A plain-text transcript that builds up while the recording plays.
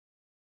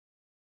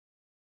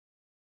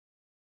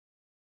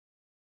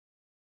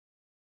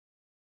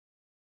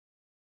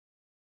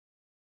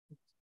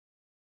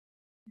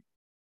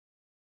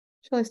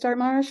Shall I start,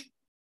 Marsh?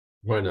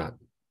 Why not?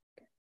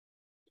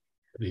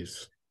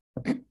 Please.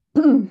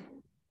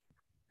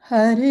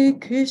 Hare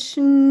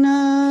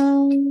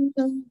Krishna,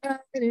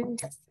 Hare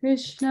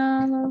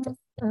Krishna,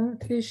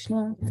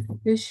 Krishna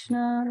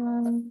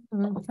Krishna,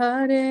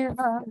 Hare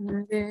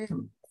Hare,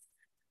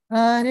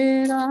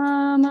 Hare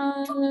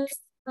Rama,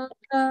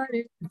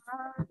 Hare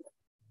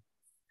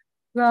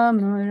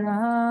Rama,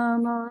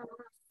 Rama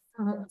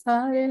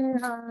Hare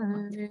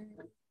Hare,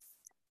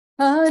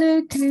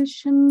 Hare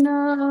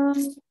Krishna,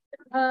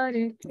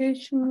 Hare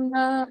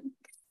Krishna,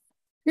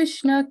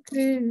 Krishna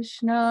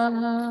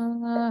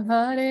Krishna,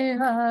 Hare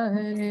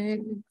Hare,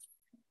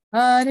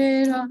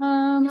 Hare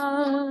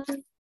Rama,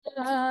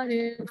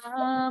 Hare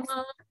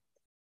Rama,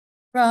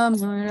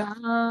 Rama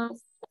Rama,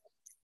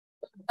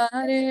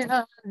 Hare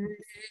Hare,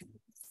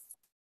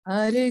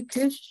 Hare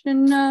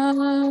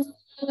Krishna,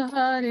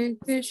 Hare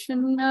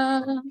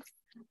Krishna,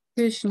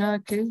 Krishna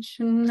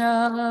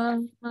Krishna,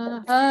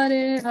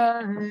 Hare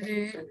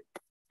Hare,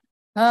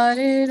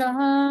 Hare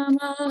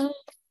Rama,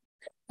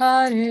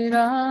 Hare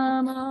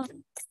Rama,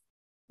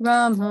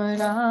 Rama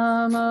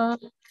Rama,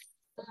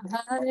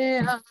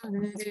 Hare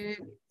Hare,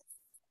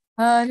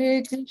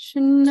 Hare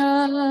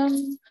Krishna,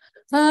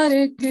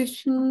 Hare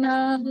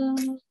Krishna,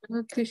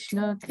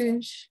 Krishna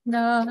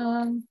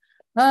Krishna,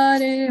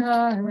 Hare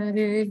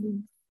Hare,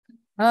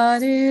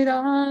 Hare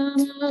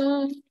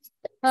Rama,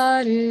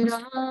 Hare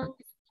Rama,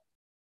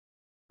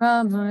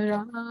 Rama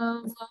Rama,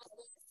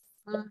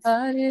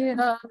 Hare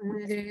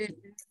Hare,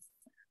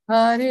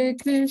 Hare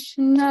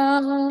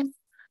Krishna,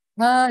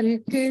 Hare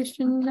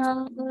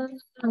Krishna,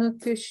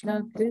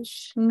 Krishna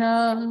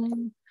Krishna,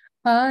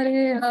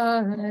 Hare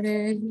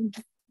Hare,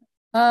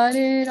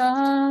 Hare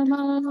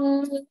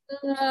Rama,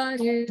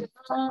 Hare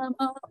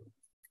Rama,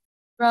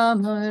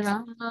 Rama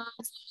Rama,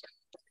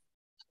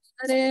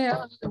 Hare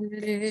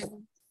Hare,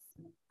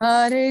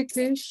 Hare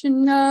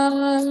Krishna,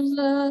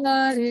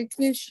 Hare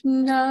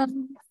Krishna,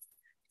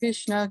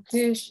 Krishna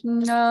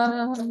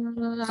Krishna,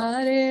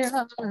 Hare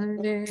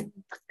Hare,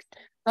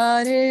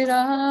 Hare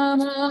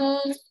Rama,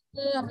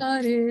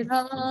 Hare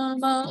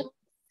Rama,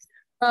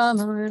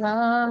 Rama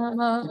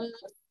Rama,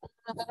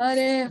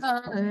 Hare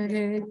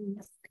Hare,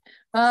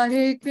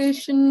 Hare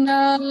Krishna,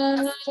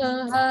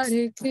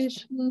 Hare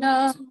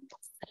Krishna,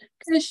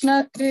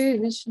 Krishna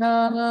Krishna,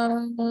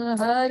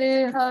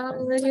 Hare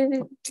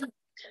Hare,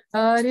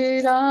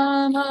 Hare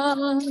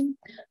Rama,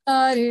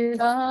 Hare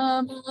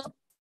Rama,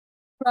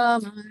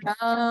 Rama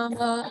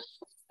Rama,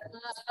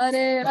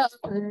 Hare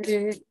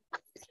Hare,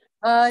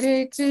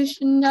 Hare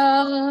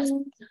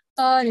Krishna,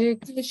 Hare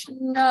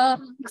Krishna,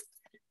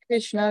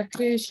 Krishna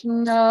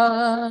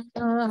Krishna,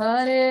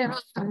 Hare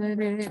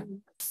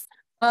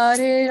Hare,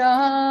 Hare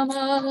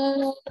Rama,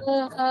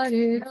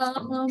 Hare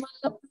Rama,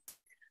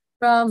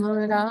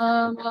 Rama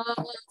Rama,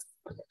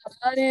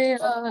 Hare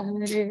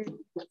Hare,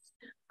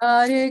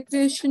 Hare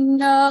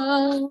Krishna,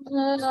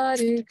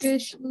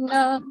 Hare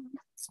Krishna,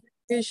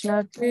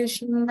 Krishna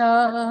Krishna,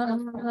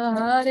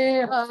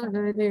 Hare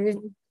Hare,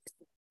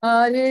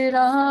 Hare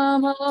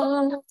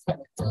Rama,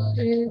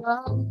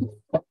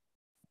 Hare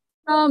Rama,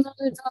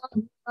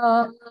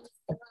 Rama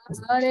Rama,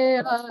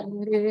 Hare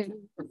Hare,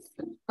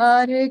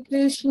 Hare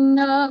Krishna,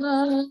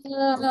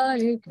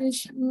 Hare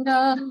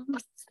Krishna,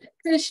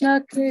 Krishna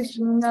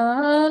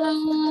Krishna,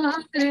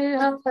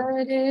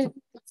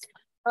 Hare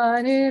Hare,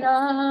 Hare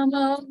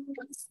Rama,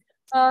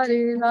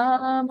 Hare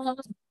Rama,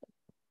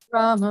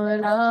 Rama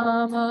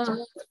Rama,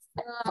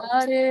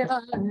 Hare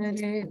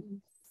Hare,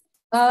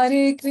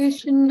 Hare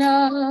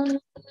Krishna,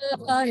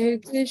 Hare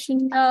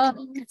Krishna,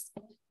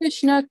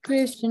 Krishna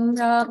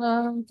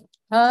Krishna,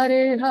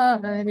 Hare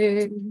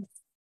Hare,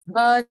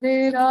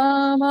 Hare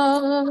Rama,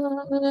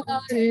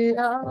 Hare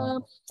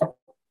Rama,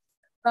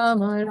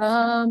 Rama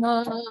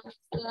Rama,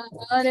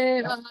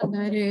 Hare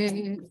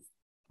Hare,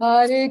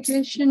 Hare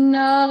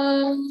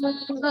Krishna,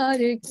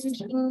 Hare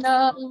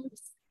Krishna,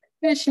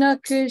 Krishna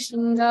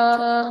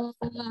Krishna,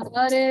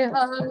 Hare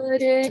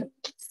Hare,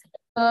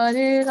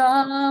 Hare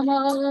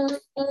Rama,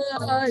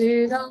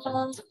 Hare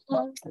Rama,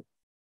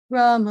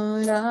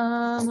 Rama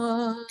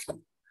Rama,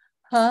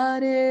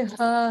 Hare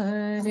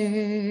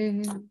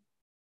Hare.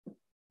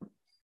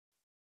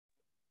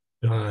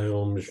 Jai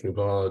Om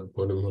Vishnuvad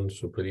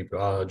Paramahansa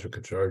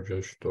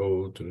Parivrajacacharya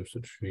Stotra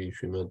Sri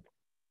Srimad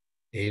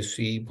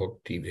A.C.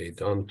 Bhakti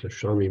Vedanta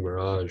Swami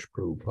Maharaj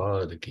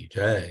Prabhupada Ki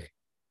Jai,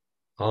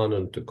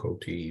 Ananta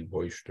Koti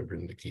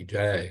Vaishnavrinda Ki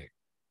Jai,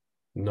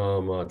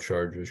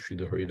 Namacharya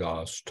Srila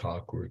Haridas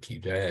Thakur Ki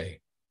Jai,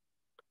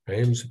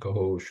 Prem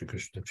Sakaho Shri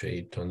Krishna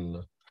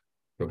Chaitanya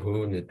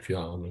Prabhu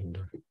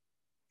Nityananda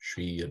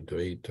Shri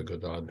Advaita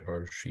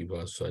Gadadhar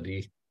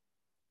Shivasadi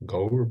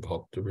Gaur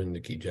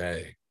Bhaktavrinda Ki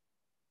Jai,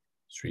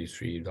 Sri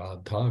Sri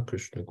Radha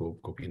Krishna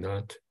Gop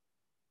Gopinath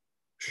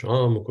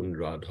Sham Kund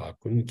Radha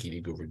Kund Kiri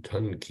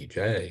Govardhan Ki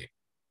Jai,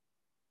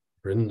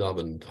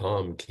 Vrindavan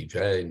Dham Ki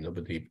Jai,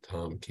 Navadip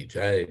Dham Ki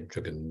Jai,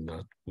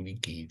 Jagannath Puri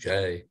Ki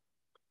Jai,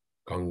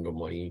 Ganga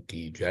Mai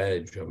Ki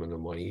Jai, Jamuna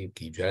Mai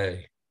Ki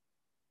Jai,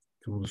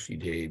 Tulsi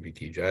Devi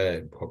Ki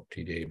Jai,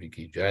 Bhakti Devi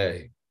Ki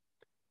Jai,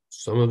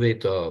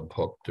 Samaveta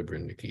Bhakta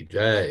Vrinda Ki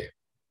Jai.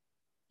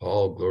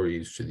 All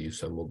glories to the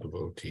assembled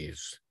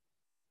devotees.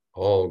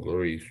 All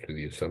glories to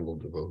the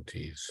assembled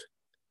devotees.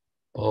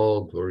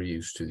 All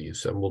glories to the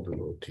assembled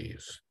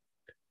devotees.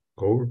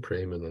 Gaur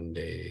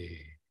Premanande.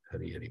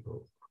 Hari Hari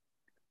Bol.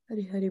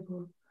 Hari Hari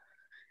Bol.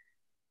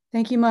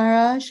 Thank you,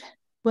 Maharaj.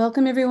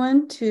 Welcome,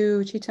 everyone,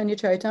 to Caitanya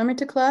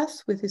Caritamrta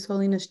class with His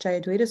Holiness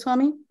Jayadvaita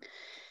Swami.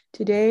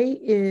 Today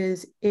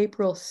is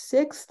April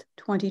 6th,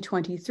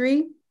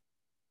 2023,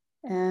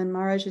 and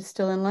Maharaj is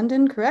still in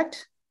London,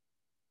 correct?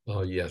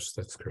 Yes,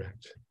 that's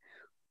correct.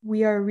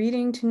 We are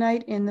reading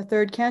tonight in the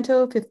third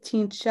canto,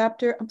 15th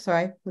chapter. I'm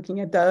sorry, looking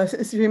at the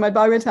Srimad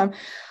Bhagavatam.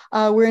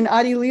 We're in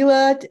Adi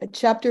Leela,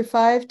 chapter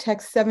 5,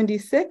 text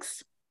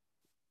 76.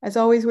 As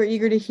always, we're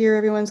eager to hear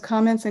everyone's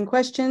comments and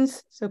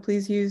questions, so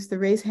please use the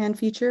raise hand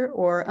feature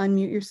or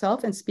unmute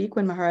yourself and speak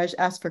when Maharaj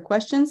asks for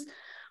questions,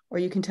 or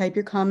you can type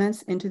your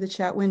comments into the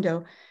chat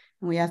window.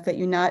 And we ask that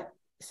you not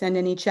send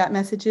any chat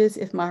messages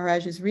if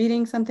Maharaj is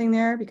reading something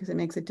there, because it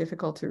makes it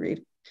difficult to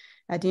read.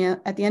 At the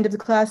end of the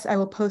class, I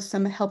will post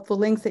some helpful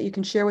links that you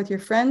can share with your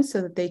friends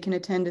so that they can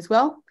attend as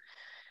well.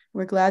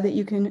 We're glad that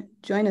you can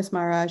join us,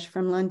 Maharaj,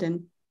 from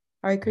London.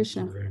 Hare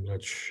Krishna. Thank you very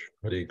much.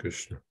 Hare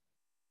Krishna.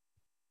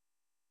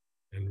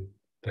 And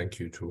thank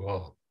you to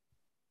all.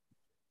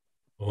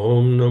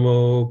 Om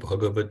Namo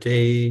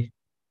Bhagavate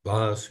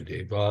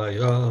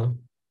Vasudevaya.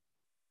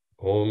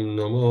 Om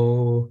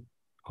Namo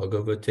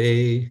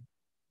Bhagavate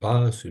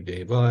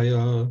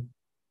Vasudevaya.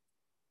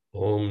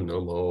 Om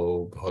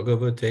Namo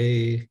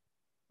Bhagavate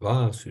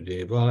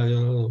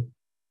Vasudevaya.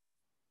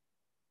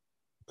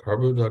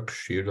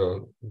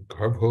 Garbhodakshira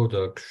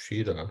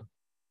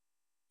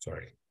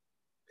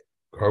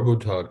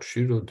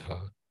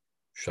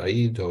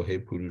Shaidohe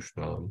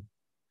Purushnam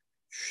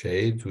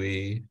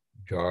Shaidvi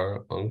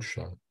Jar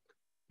Angsha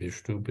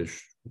Vishnu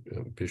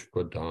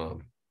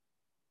Bishpadam.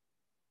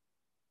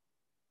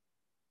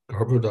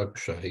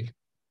 Garbhodakshai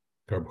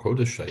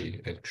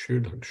and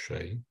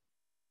Kshirdakshai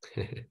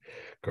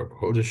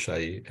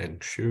Garbhodakshai and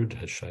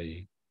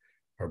Kshirdakshai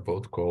are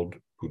both called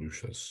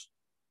Purushas.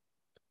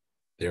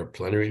 They are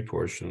plenary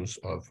portions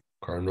of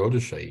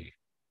Karnodakshai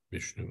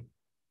Vishnu,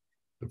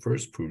 the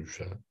first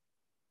Purusha,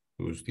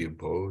 who is the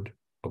abode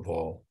of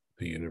all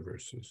the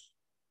universes.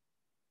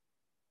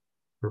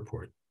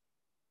 Purport.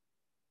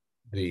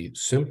 The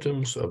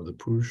symptoms of the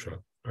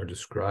Purusha are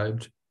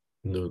described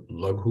in the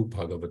Laghu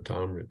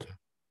Bhagavatamrita.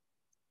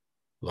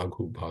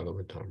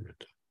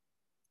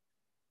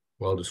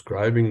 While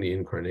describing the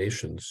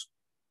incarnations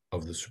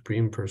of the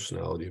Supreme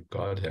Personality of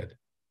Godhead,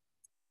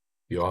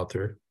 the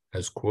author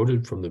has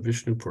quoted from the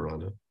Vishnu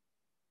Purana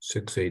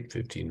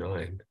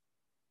 6.859,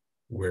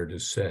 where it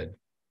is said,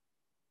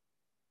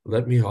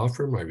 "Let me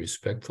offer my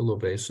respectful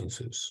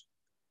obeisances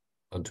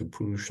unto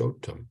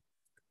Purushottam,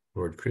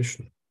 Lord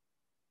Krishna,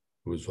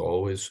 who is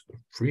always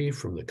free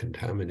from the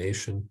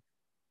contamination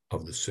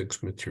of the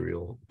six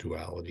material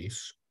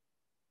dualities,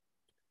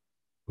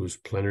 whose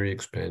plenary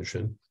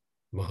expansion,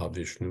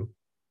 Mahavishnu,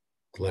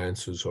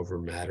 glances over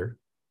matter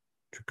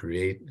to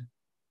create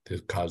the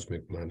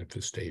cosmic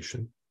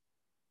manifestation,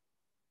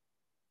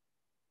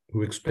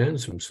 who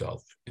expands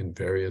himself in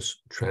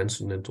various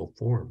transcendental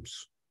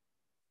forms,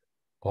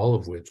 all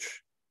of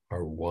which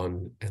are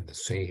one and the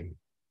same,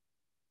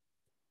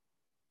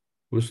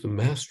 who is the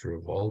master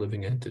of all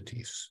living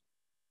entities,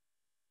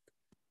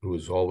 who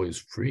is always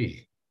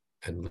free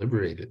and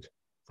liberated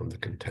from the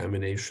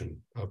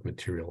contamination of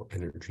material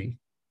energy,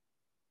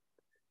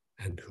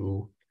 and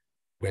who,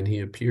 when he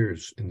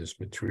appears in this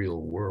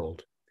material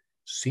world,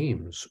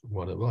 seems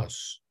one of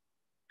us,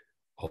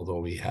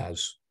 although he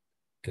has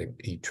an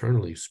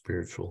eternally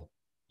spiritual,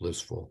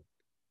 blissful,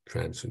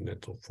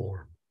 transcendental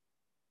form."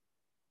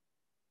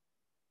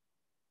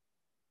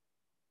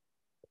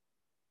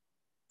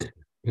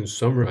 In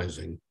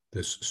summarizing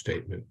this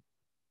statement,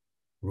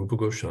 Rupa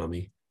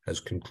Goswami has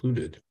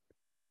concluded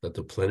that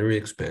the plenary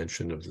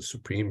expansion of the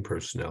Supreme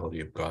Personality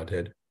of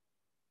Godhead,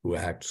 who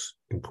acts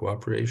in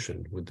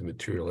cooperation with the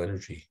material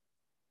energy,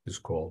 is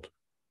called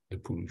the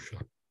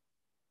Purusha.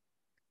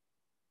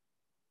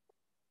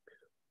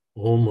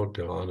 Om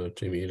Jnana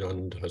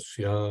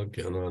Timirandhasya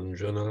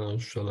Gyananjana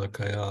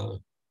Shalakaya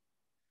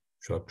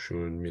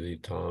Chakshun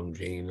Militam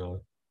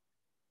Jena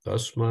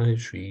Tasmai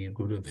Shri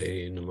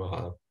Gurave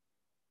Namaha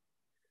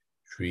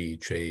Shri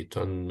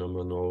Chaitanya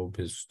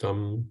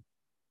Manobhistam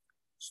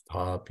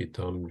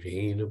Sthapitam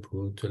Jena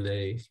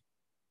Bhutale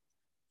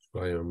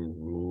Swayam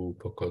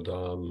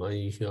Rupakada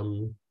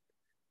Mahyam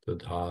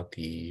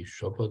Tadhati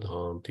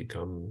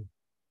Shapadhantikam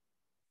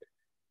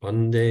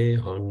Vande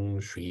Hang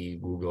Shri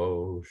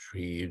Guru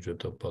Shri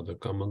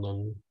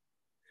Jatapadakamalam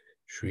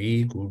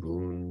Shri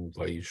Gurun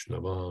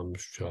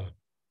Vaishnavamscha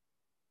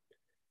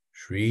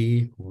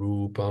Shri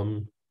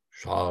Rupam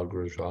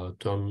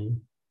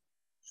Shagrajatam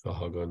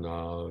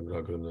Sahagana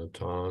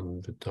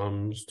Raghunathan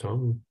Vitam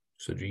Stam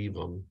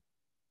Sajivam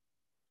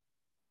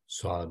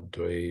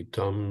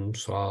Sadvaitam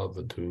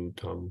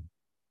Savadutam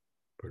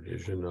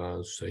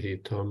Pradijana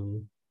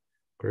Sahitam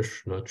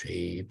Krishna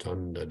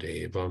Chaitanya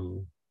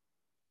Devam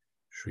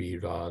Shri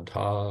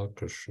Radha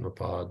Krishna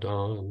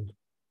Padan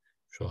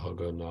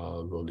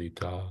Shahagana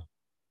Lolita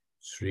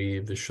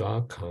Sri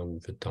Vishakhan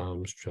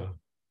Vitamscha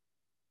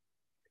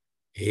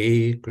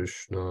He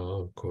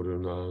Krishna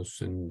Karuna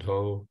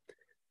Sindho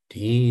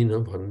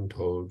Dina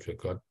Bandho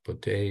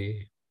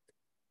Jagatpate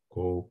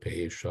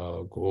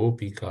Gopesha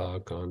Gopika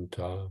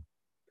Kanta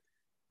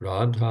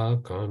Radha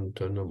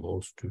Kanta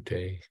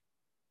Namostute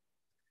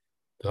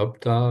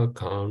Tapta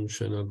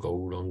Kanchana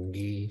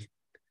Gaurangi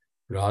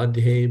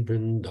Radhe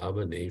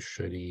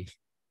Vrindavaneshwari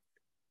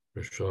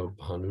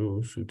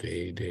Rishabhanu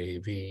Sute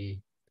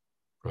Devi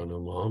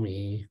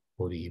Pranamami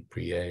Hori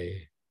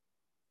Priye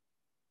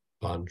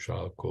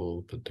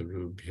Panchakul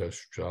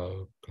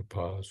Patarubhyascha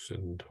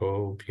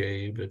Kapasindho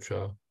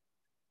Pyevacha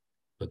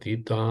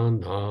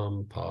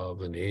Patitanam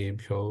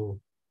Pavanebhyo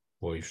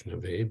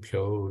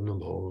Vaishnavebhyo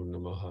Namo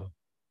Namaha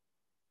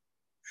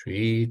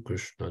Shri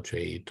Krishna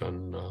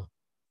Chaitanya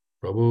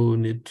Prabhu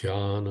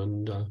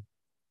Nityananda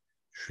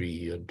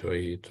Shri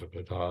Advaita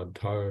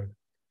Gadadhar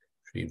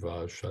Shri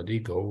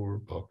Vashadi Gaur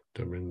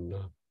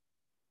Bhaktaminda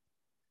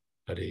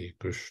Hare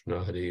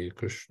Krishna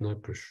Krishna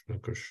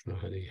Krishna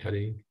Hare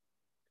Hare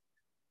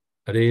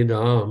Hare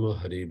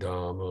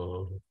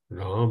Rama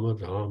Rama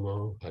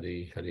Rama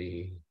Hare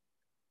Hare.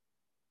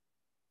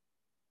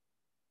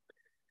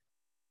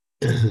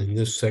 In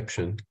this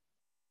section,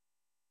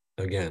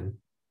 again,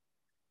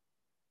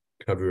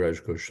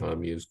 Kaviraj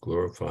Goswami is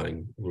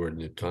glorifying Lord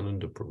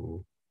Nityananda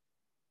Prabhu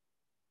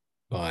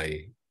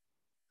by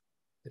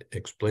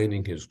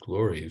explaining his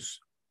glories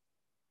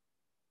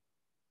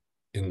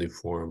in the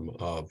form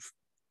of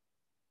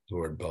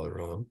Lord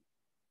Balaram,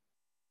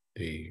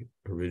 the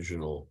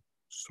original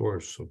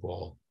source of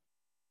all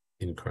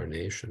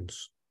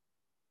incarnations.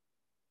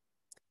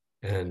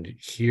 And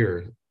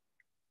here,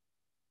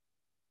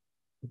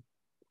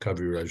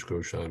 Kaviraj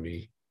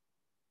Goswami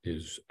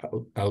is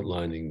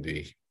outlining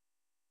the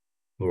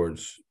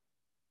Lord's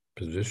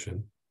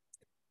position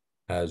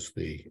as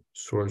the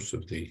source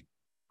of the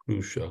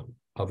Purusha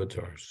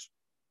avatars.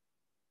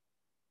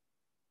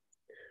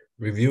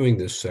 Reviewing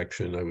this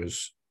section,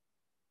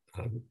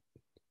 a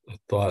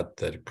thought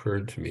that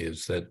occurred to me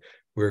is that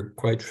we're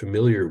quite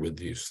familiar with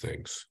these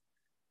things,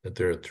 that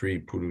there are three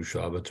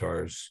Purusha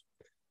avatars,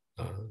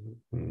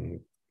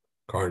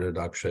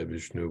 Karnadakshay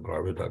Vishnu,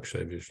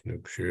 Garbhadakshay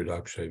Vishnu,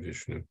 Kshirodakshay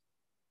Vishnu.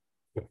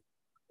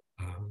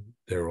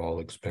 They're all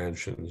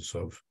expansions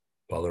of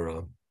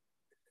Balaram.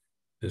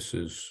 This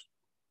is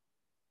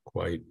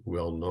quite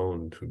well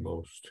known to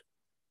most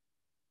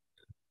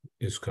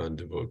ISKCON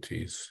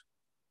devotees.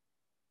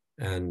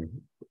 And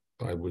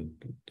I would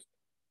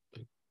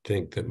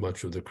think that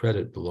much of the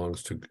credit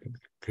belongs to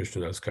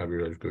Krishnadas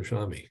Kaviraj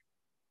Goswami,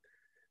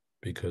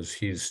 because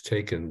he's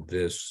taken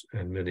this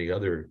and many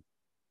other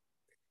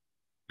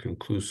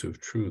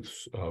conclusive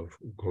truths of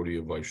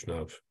Gaudiya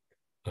Vaishnava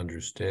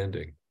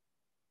understanding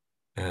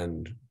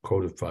and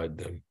codified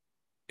them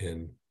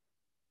in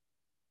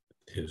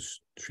his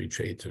Sri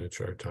Chaitanya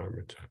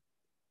Caritamrta,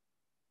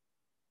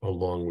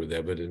 along with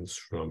evidence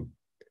from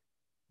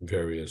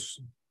various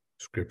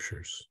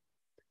scriptures.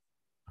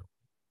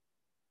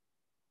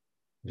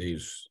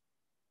 These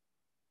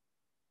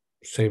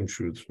same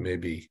truths may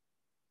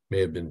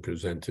have been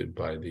presented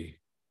by the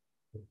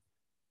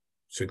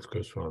six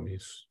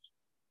Goswamis,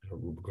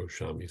 Rupa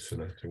Goswami,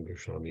 Sanatana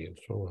Goswami, and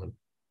so on.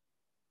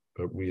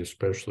 But we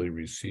especially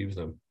receive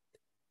them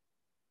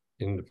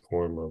in the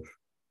form of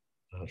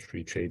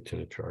Sri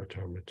Chaitanya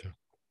Caritamrta,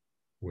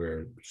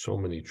 where so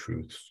many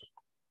truths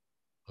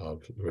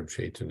of Lord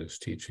Chaitanya's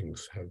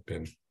teachings have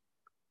been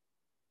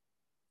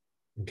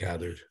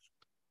gathered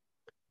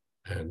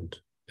and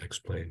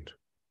explained.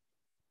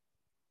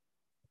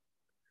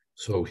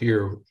 So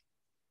here,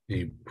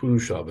 the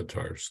Purusha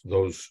avatars,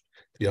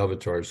 the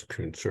avatars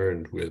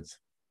concerned with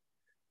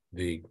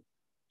the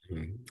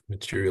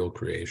material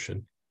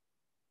creation,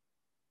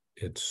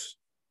 its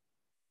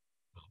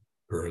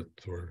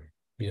birth or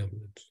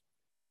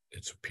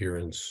its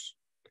appearance,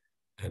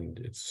 and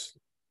its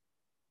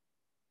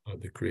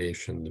the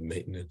creation, the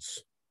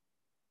maintenance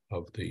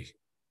of the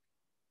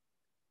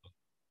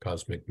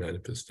cosmic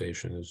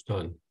manifestation is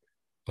done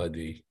by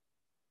the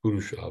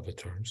Purusha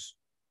avatars.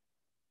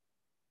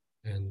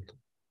 And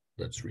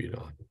let's read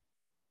on.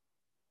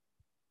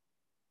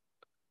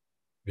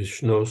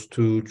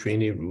 Vishnostu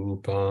Trini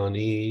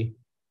Rupani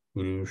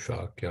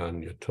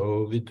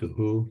Purushakhyanyato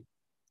Viduhu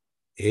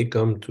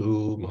Ekam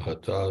tu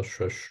Mahata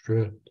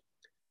Shrashtra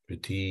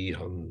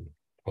Tritiham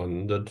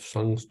Vandad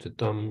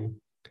Sangstitam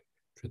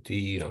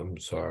Tritiham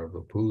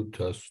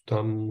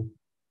Sarvabhutastam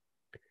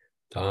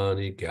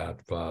Tani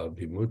Gyatva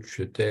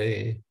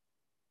Vimuchyate.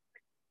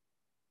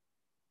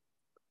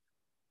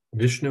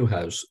 Vishnu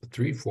has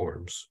three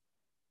forms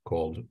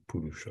called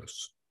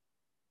Purushas.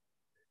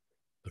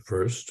 The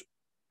first,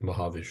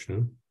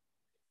 Mahavishnu,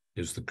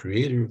 is the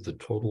creator of the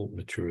total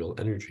material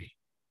energy,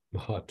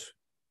 Mahat.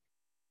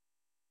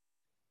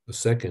 The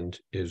second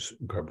is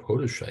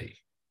Garbhodashayi,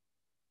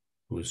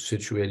 who is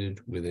situated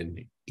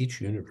within each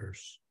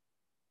universe.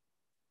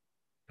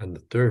 And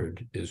the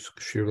third is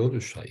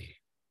Kshirodashayi,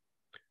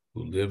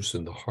 who lives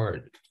in the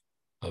heart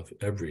of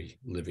every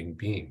living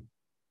being.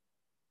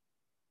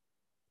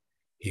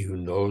 He who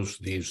knows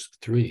these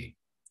three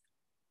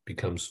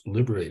becomes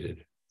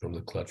liberated from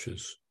the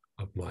clutches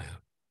of Maya.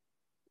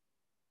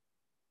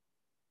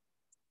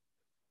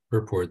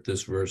 Purport: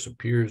 this verse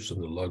appears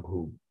in the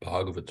Laghu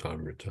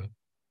Bhagavatamrita,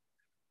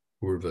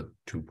 Purva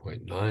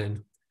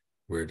 2.9,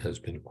 where it has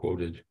been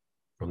quoted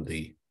from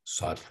the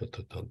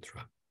Satvata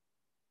Tantra.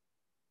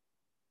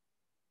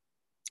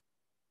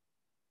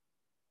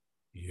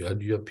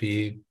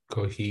 Yadyapi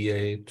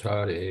kohiye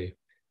tare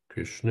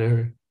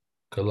Krishna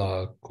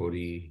kala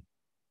kori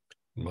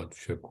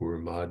matsya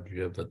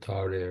kurmadya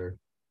vatarer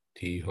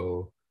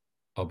tiho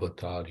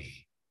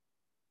avatari.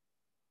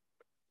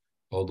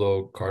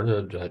 Although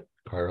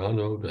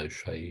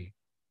Karanodashai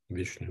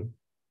Vishnu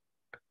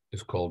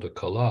is called a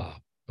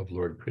Kala of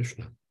Lord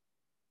Krishna,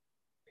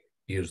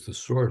 he is the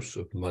source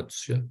of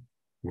Matsya,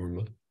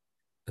 Kurma,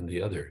 and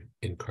the other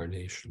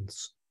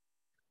incarnations.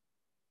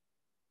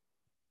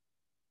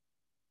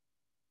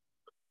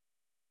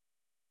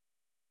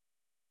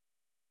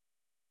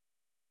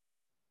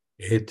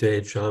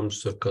 Ete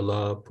chamsa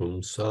kala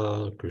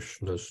pumsa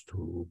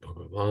Krishnastu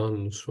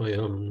Bhagavan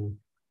Swayam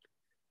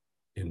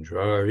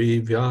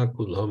Indrari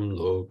Vyakulam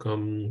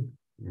Lokam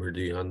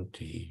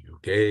Mridyanti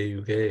Yuge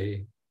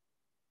Yuge.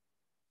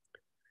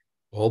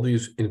 All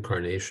these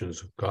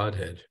incarnations of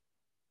Godhead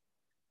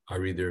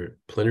are either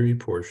plenary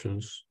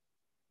portions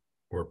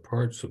or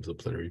parts of the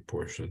plenary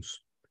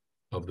portions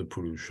of the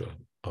Purusha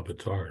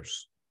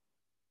avatars.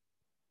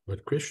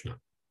 But Krishna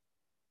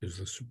is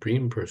the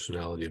Supreme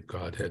Personality of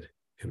Godhead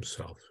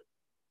himself.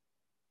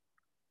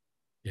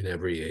 In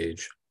every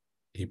age,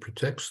 he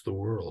protects the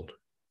world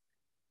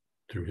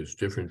through his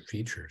different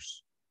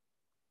features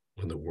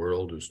when the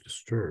world is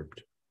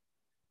disturbed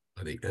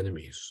by the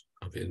enemies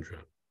of Indra.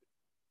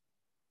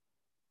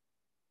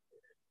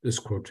 This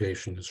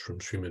quotation is from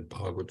Srimad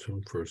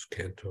Bhagavatam, 1st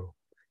Canto,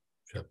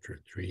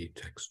 Chapter 3,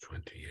 Text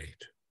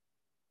 28.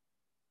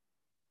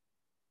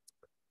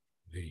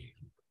 The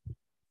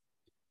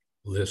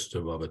list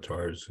of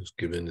avatars is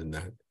given in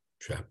that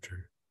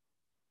chapter,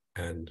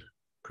 and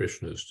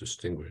Krishna is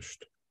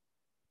distinguished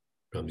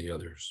from the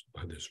others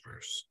by this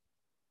verse.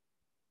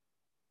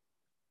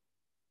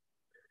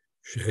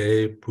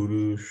 She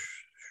Purush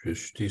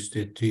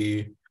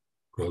Shrishti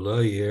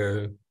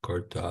Pralayer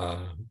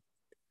Karta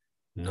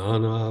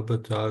Nana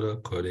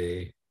Avatara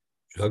Kore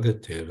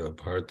Jagatera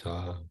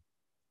Partha.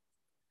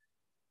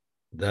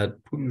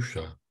 That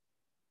Purusha,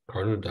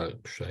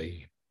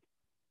 Karnadakshayi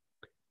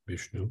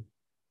Vishnu,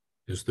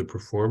 is the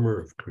performer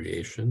of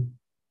creation,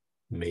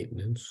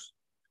 maintenance,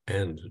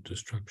 and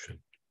destruction.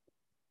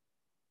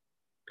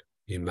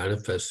 He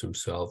manifests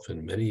himself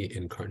in many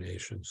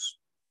incarnations,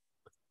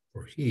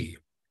 for he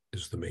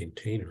is the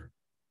maintainer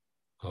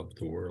of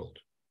the world.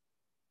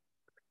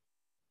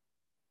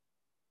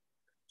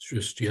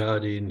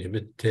 Srishtiyadi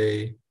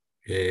nimitte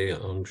ye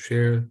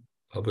angsher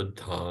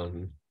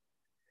abadhan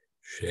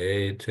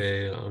she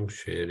te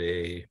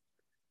angshere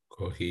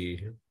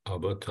kohi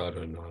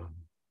abataranam.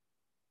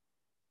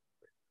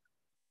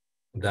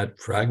 That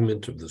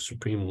fragment of the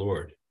Supreme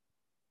Lord,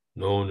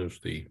 known as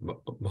the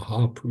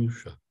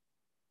Mahapurusha,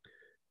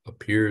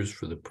 appears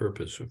for the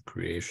purpose of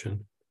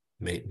creation,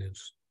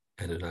 maintenance,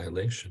 and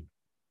annihilation,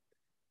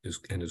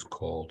 and is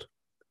called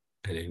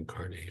an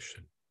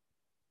incarnation.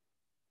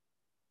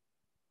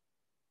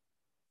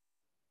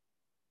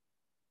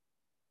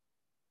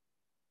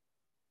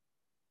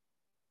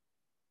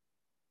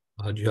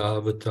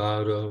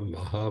 Adhyavatara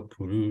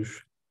Mahapurush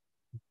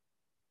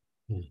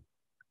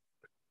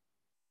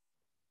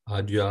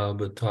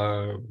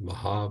Adhyavatar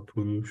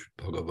Mahapurush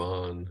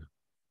Bhagavan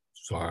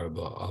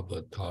Sarva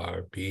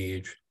Avatar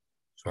Bij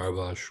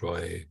Sarva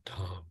Shroye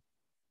Tam.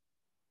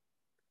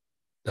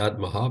 That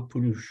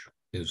Mahapurush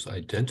is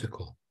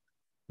identical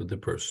with the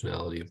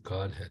personality of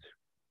Godhead.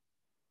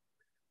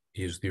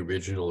 He is the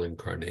original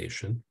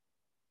incarnation,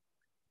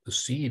 the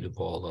seed of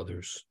all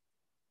others,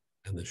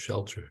 and the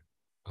shelter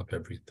of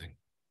everything.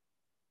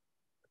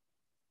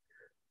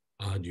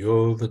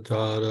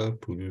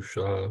 Adyovatara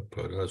Purusha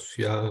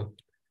Parasya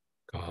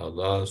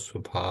Kala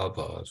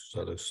Svabhava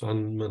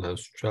Sarasan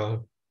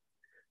Manascha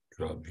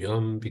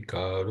Dravyam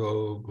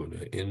Vikaro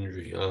Guna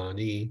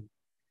Indriyani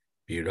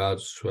Virat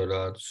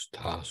Swarats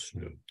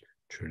Tasnu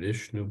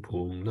Tradishnu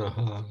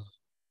Pumnaha.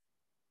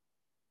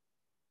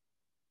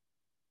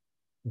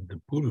 The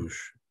Purush,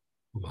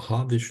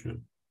 Mahavishnu,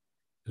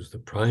 is the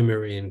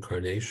primary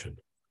incarnation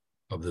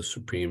of the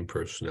Supreme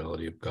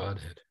Personality of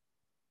Godhead.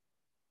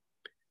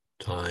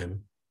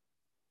 Time,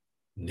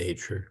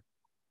 nature,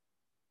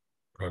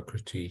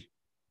 Prakriti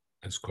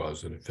as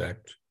cause and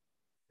effect,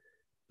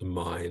 the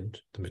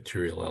mind, the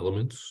material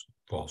elements,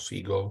 false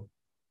ego,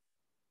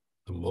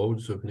 the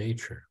modes of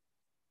nature,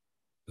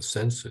 the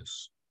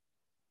senses,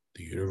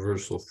 the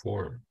universal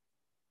form,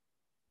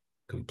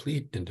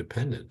 complete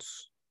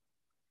independence,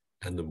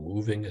 and the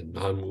moving and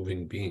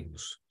non-moving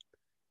beings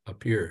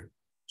appear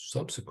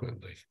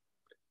subsequently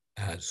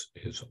as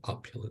his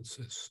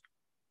opulences.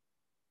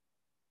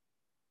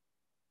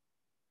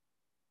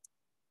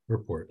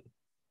 Report.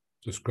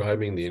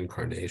 describing the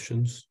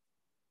incarnations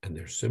and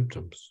their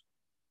symptoms.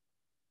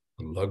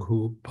 The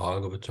Laghu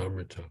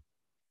Bhagavatamrita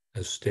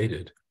has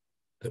stated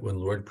that when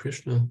Lord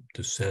Krishna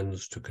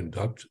descends to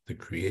conduct the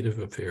creative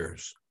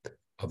affairs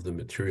of the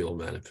material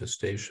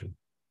manifestation,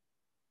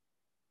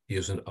 he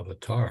is an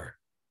avatar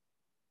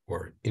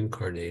or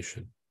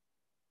incarnation.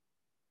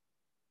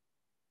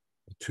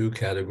 The two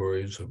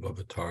categories of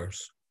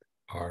avatars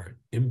are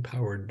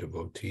empowered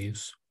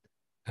devotees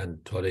and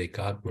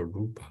Tadekatma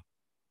Rupa,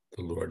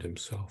 the Lord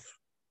himself.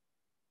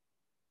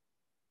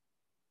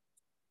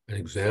 An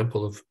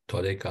example of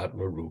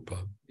Tadekatma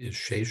Rupa is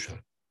Shesha,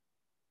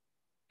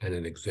 and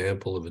an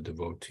example of a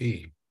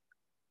devotee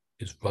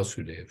is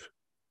Vasudeva,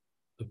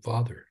 the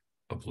father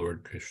of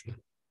Lord Krishna.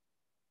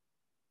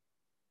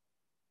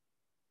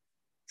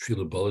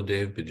 Srila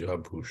Baladev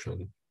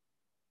Bijabhushan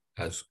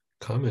has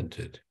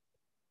commented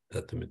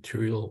that the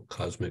material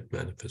cosmic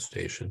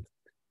manifestation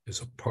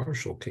is a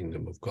partial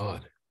kingdom of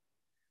God,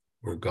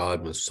 where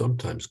God must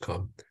sometimes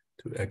come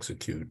to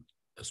execute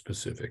a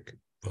specific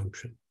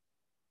function.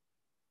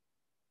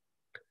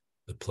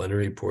 The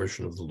plenary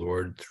portion of the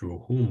Lord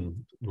through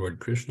whom Lord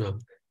Krishna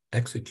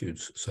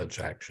executes such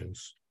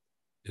actions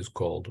is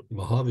called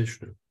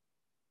Mahavishnu,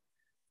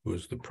 who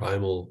is the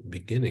primal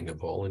beginning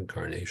of all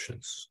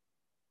incarnations.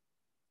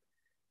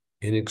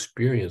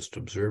 Inexperienced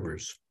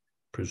observers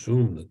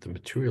presume that the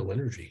material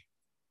energy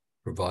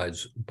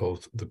provides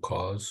both the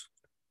cause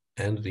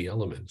and the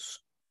elements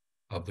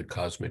of the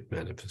cosmic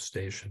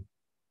manifestation,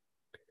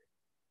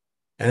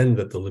 and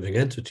that the living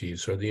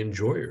entities are the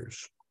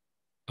enjoyers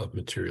of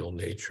material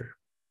nature.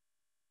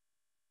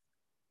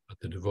 But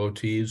the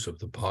devotees of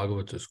the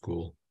Bhagavata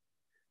school,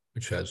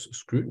 which has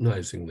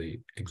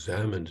scrutinizingly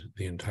examined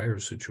the entire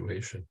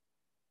situation,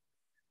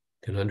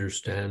 can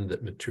understand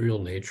that material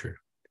nature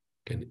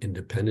can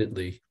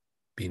independently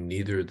be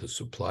neither the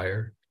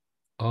supplier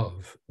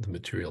of the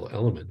material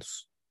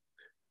elements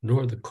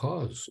nor the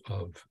cause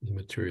of the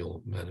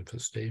material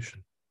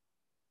manifestation.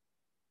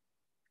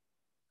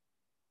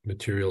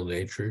 Material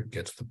nature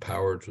gets the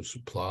power to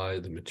supply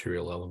the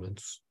material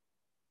elements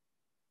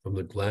from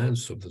the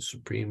glance of the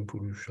Supreme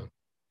Purusha,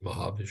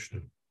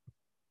 Mahavishnu.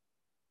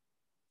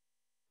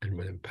 And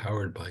when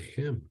empowered by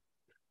him,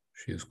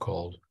 she is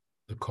called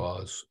the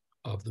cause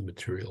of the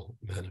material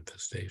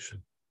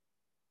manifestation.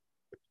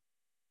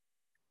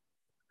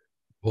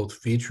 Both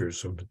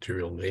features of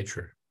material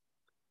nature,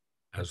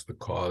 as the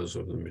cause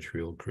of the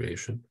material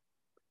creation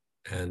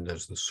and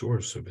as the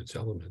source of its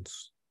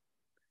elements,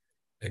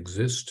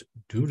 exist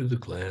due to the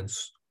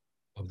glance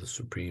of the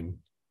Supreme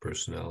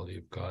Personality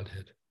of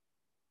Godhead.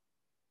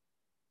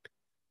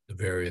 The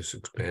various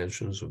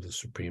expansions of the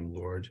Supreme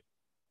Lord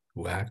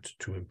who act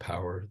to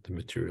empower the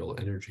material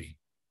energy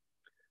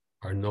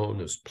are known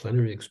as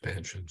plenary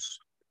expansions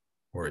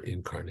or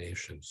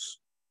incarnations.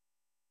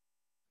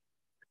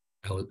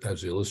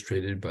 As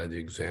illustrated by the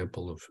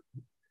example of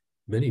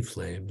many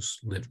flames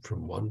lit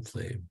from one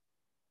flame,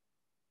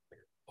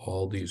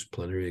 all these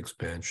plenary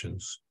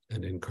expansions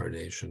and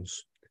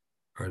incarnations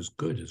are as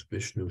good as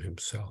Vishnu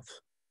himself.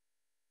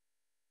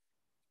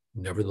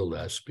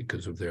 Nevertheless,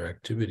 because of their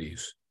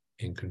activities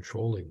in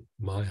controlling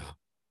Maya,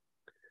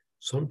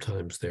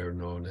 sometimes they are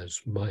known as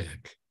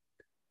Mayak,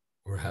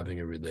 or having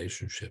a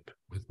relationship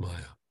with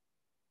Maya.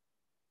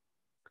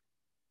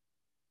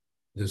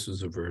 This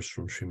is a verse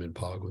from Srimad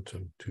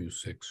Bhagavatam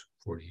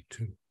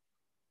 2.6.42.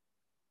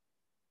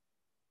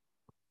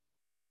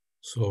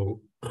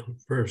 So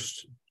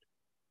first,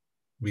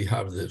 we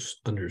have this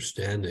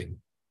understanding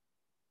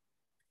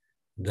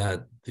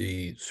that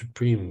the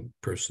Supreme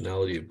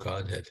Personality of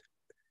Godhead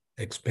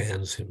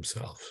expands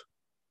himself.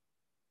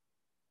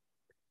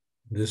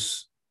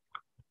 This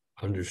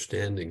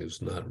understanding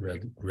is not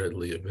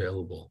readily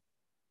available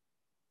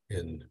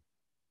in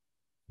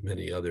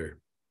many other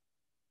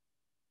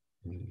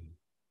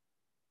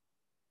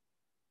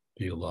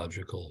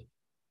theological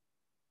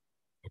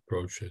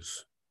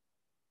approaches.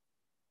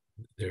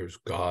 There's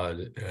God,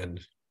 and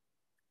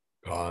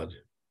God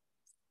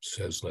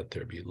says, let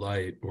there be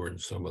light, or in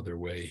some other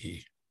way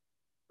he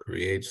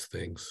creates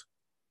things.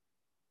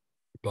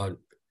 But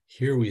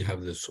here we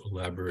have this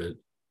elaborate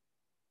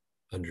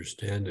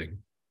understanding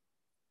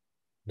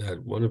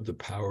that one of the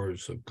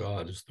powers of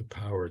God is the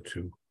power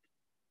to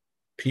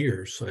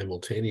appear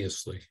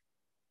simultaneously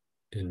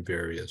in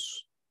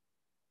various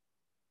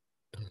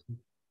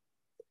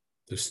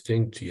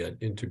distinct yet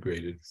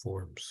integrated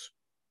forms.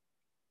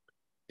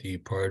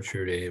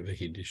 Departureva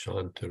hi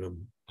dishantaram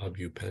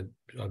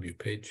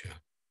abhupetya.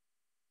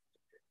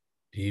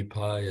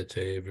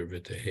 Dipayate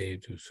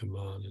vivitahetu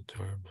samana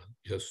dharma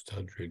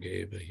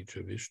yastadrigeva hi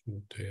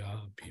chavishnu taya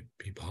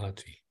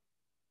pipati.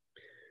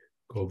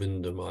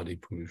 Govindamadi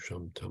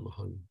purusham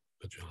tamaham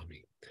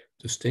bhajami.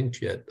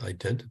 Distinct yet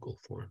identical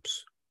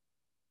forms.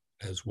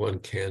 As one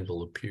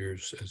candle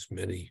appears as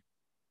many,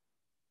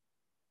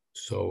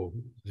 so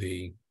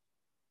the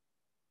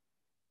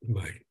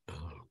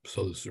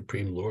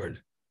Supreme Lord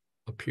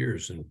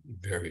appears in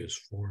various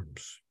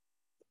forms.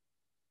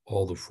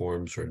 All the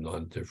forms are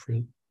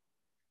non-different,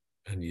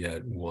 and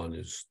yet one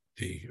is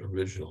the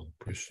original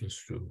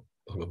Krishnastu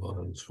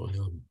Bhagavan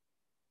Swayam.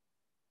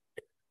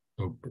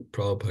 So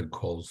Prabhupada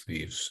calls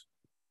these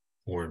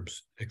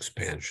forms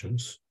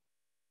expansions,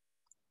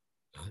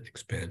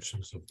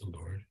 expansions of the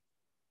Lord.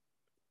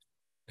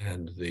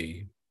 And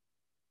the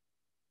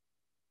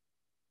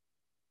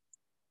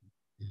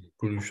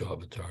Purusha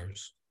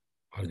avatars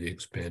are the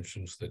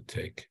expansions that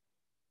take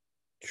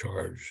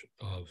charge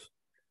of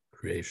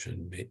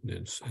creation,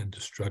 maintenance, and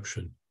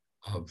destruction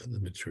of the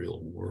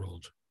material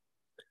world.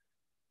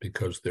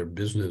 Because their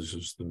business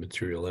is the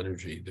material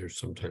energy, they're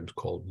sometimes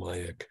called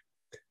Mayak,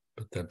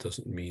 but that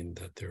doesn't mean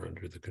that they're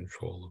under the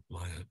control of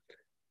Maya.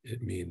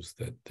 It means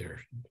that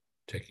they're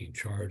taking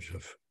charge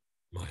of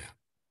Maya.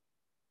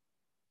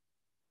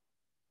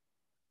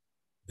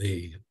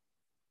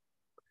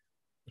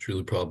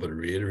 Srila Prabhupada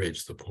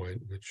reiterates the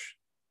point, which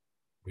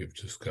we've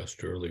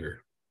discussed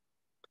earlier,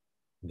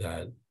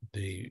 that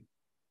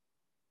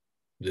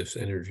this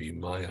energy,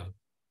 Maya,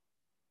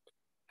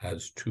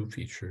 has two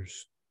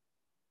features: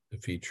 the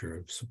feature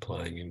of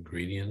supplying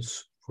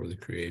ingredients for the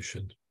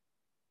creation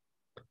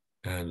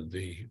and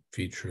the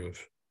feature of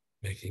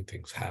making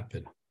things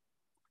happen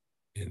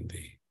in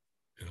the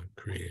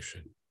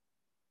creation.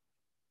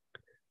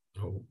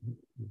 So,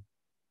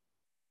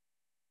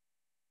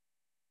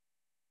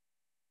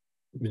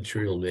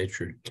 material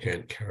nature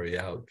can't carry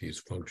out these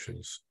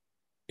functions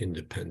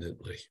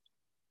independently.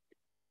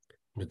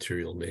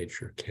 Material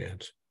nature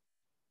can't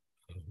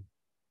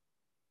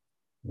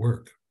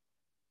work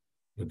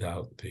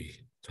without the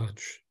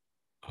touch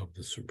of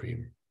the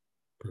Supreme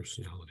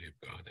Personality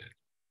of Godhead.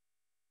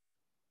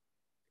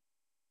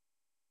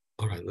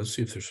 All right, let's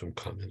see if there's some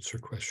comments or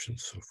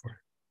questions so far.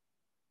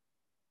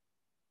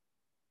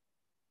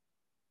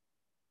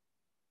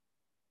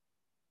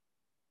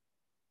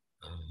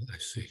 I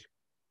see.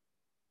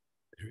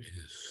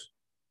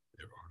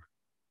 There are.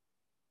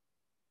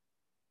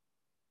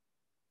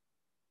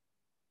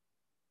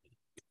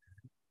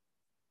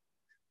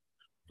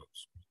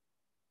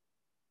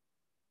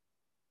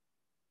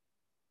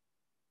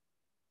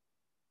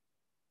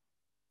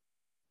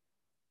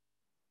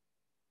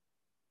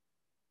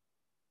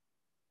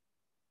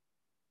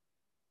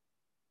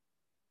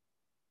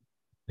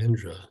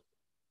 Indra,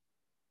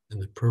 in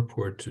the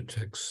purport to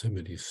text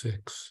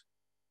 76,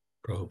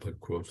 Prabhupada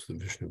quotes the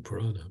Vishnu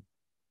Purana.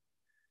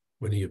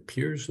 When he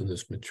appears in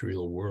this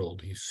material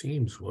world, he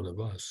seems one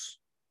of us,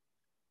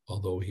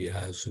 although he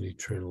has an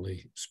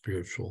eternally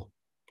spiritual,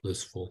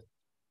 blissful,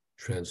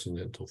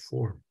 transcendental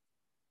form.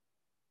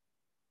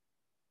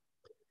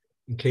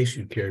 In case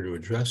you care to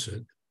address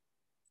it,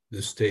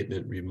 this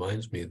statement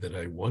reminds me that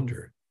I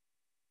wonder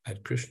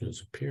at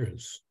Krishna's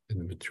appearance in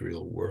the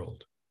material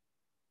world.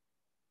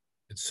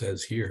 It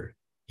says here,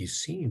 he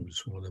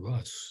seems one of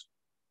us.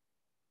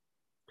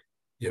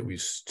 Yet we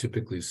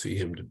typically see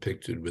him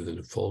depicted with an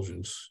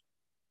effulgence,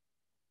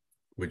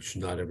 which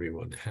not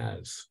everyone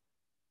has.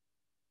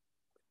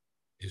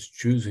 His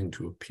choosing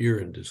to appear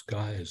in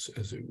disguise,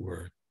 as it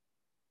were,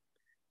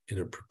 in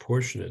a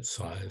proportionate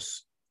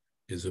size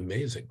is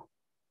amazing,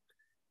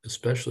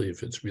 especially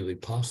if it's really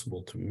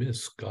possible to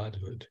miss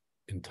Godhood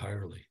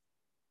entirely.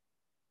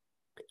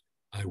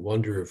 I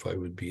wonder if I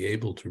would be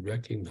able to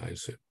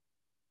recognize him.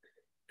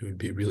 It would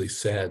be really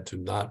sad to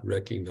not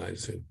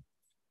recognize him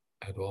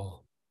at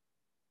all.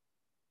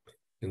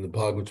 In the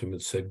Bhagavatam,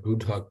 it said,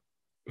 Gudha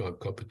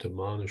Kapita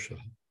Manasha.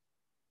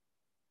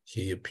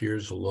 He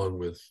appears along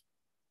with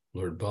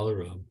Lord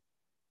Balaram.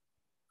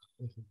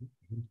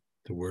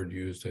 The word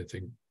used, I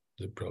think,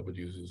 that Prabhupada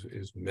uses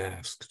is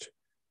masked.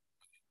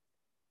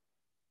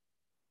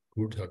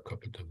 Gudha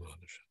Kapita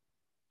Manasha.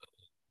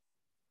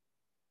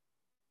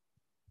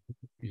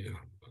 Yeah,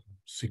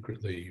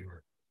 secretly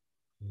or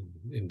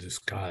in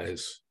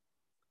disguise,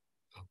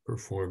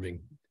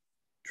 performing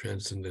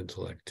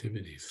transcendental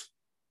activities.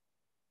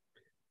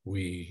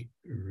 We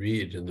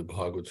read in the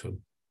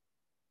Bhagavatam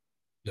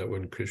that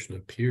when Krishna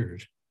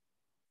appeared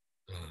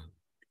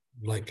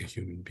like a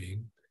human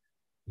being,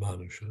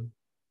 Manusha,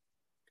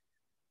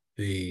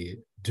 the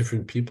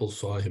different people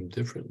saw him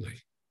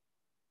differently.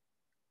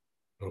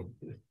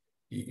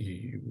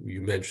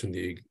 You mentioned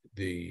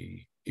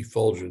the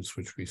effulgence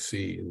which we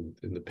see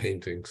in the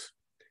paintings,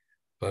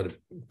 but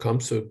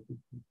Kamsa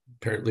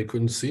apparently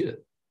couldn't see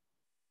it.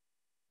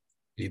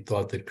 He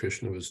thought that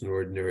Krishna was an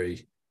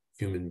ordinary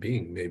human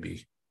being,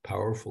 maybe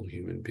powerful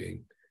human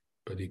being,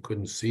 but he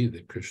couldn't see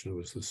that Krishna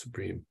was the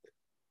Supreme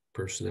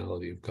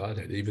Personality of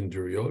Godhead. Even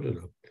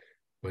Duryodhana,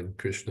 when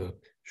Krishna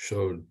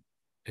showed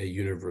a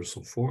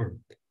universal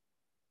form,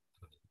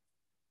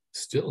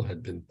 still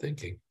had been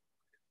thinking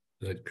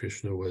that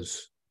Krishna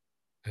was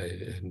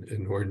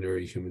an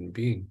ordinary human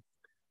being,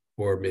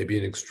 or maybe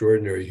an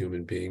extraordinary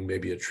human being,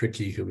 maybe a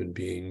tricky human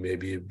being,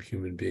 maybe a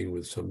human being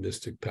with some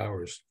mystic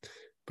powers.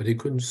 But he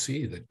couldn't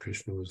see that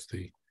Krishna was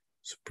the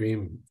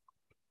Supreme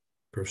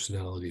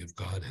Personality of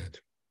Godhead.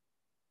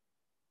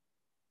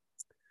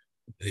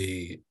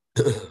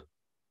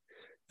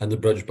 And the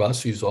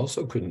Brajbasis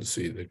also couldn't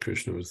see that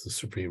Krishna was the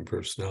Supreme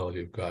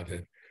Personality of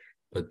Godhead,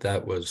 but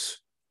that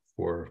was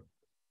for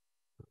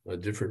a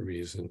different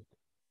reason.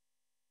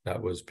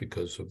 that was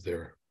because of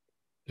their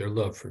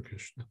love for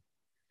Krishna.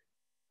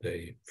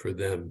 For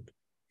them,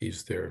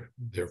 he's their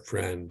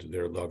friend,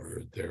 their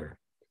lover, their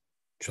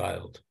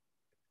child,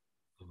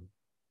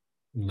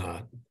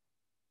 not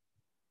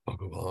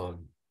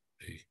Bhagavan,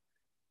 the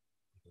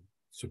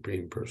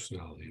Supreme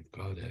Personality of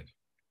Godhead.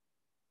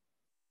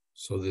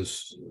 So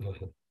this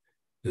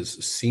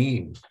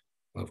scene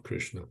of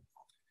Krishna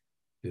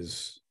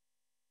is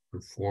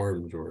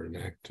performed or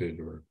enacted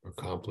or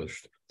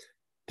accomplished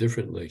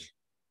differently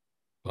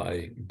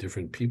by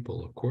different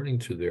people according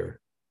to their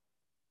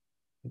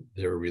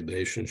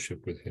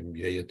relationship with him.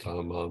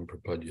 Yeyatamam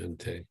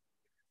prapadyante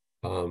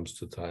tam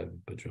stataiva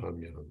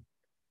bhajamyaham.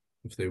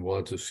 If they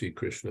want to see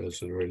Krishna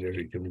as an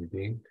ordinary human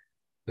being,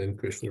 then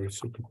Krishna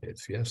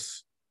reciprocates.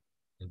 Yes,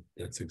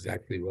 that's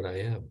exactly what I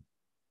am.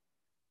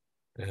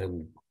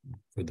 And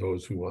for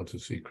those who want to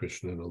see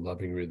Krishna in a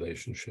loving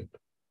relationship,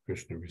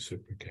 Krishna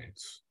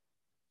reciprocates.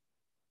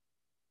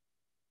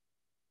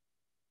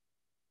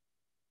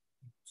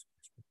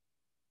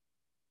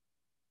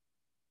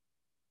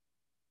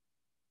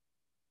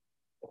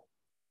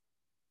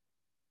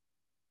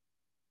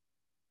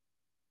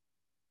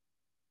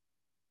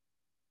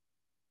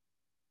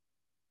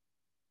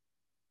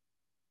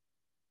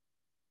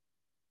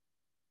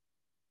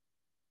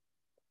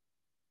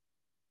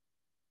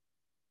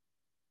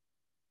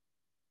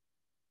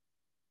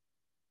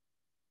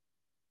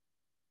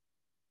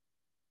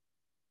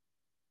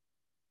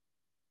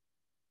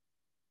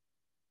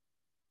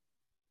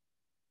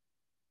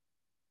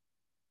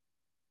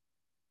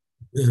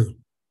 Yeah.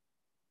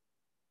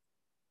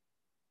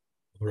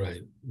 All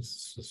right.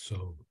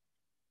 So,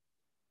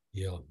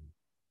 yeah,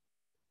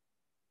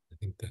 I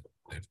think that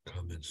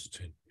comments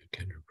to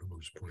Kendra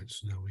Prabhu's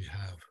points. Now we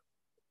have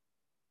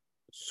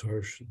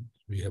Sarshati.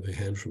 We have a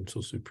hand from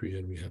Tulsi Priya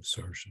and we have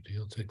Sarshati.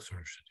 I'll take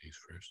Sarshati's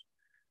first.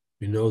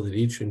 We know that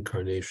each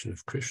incarnation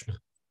of Krishna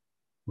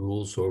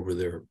rules over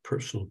their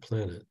personal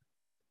planet,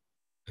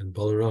 and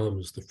Balaram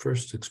is the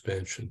first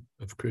expansion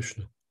of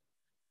Krishna.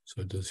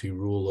 So does he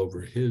rule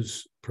over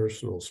his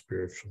personal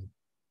spiritual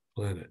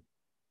planet?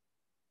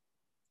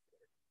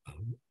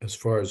 As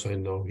far as I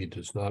know, he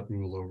does not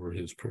rule over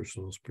his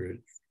personal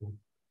spiritual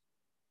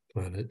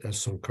planet.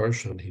 As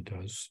Sankarshan, he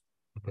does,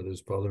 but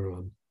as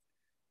Balaram,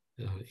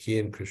 he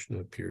and Krishna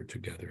appear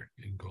together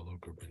in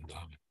Goloka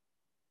Vrindavan.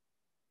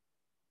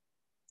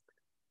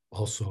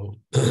 Also,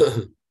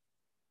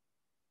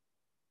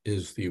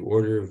 is the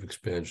order of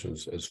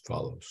expansions as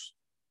follows: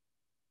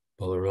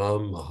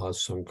 Balaram,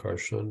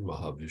 Mahasankarshan,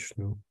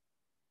 Mahavishnu,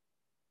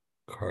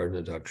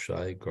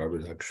 Karnadakshay,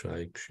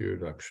 Garbhadakshay,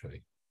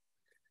 Kshirodakshay.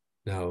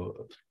 Now,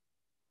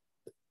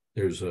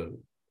 there's a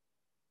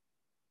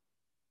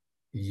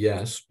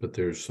yes, but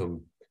there's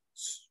some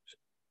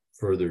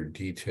further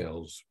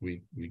details.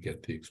 We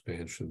get the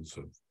expansions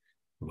of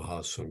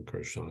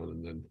Mahasankarshan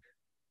and then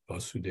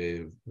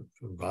Vasudev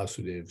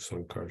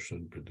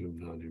Sankarshan,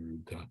 Pradyumna,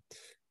 Niruddha.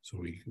 So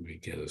we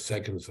get a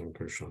second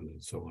Sankarshan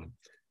and so on.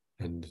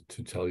 And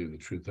to tell you the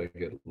truth, I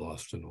get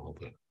lost in all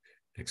the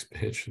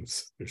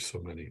expansions. There's so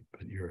many,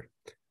 but your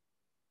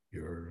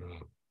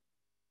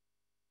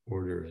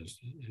order is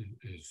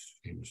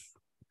seems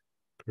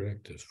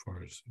correct as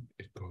far as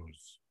it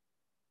goes.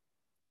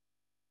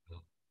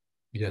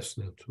 Yes,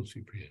 now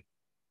Tulsi Priya.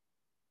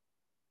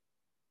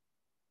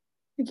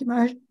 Thank you,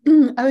 Maharaj.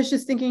 I was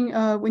just thinking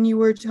when you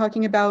were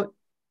talking about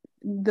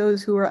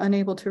those who are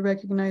unable to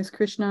recognize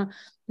Krishna,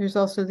 there's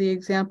also the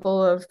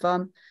example of, I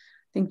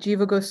think,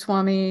 Jiva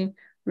Goswami,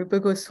 Rupa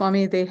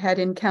Goswami. They had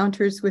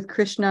encounters with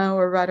Krishna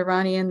or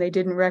Radharani and they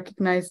didn't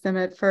recognize them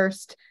at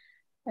first.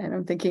 And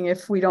I'm thinking,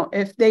 if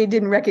they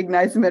didn't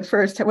recognize them at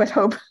first, what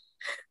hope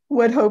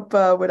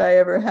would I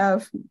ever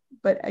have?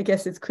 But I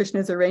guess it's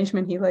Krishna's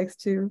arrangement. He likes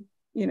to,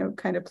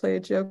 kind of play a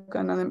joke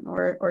on them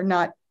or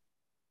not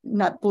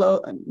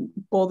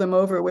bowl them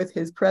over with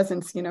his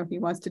presence. He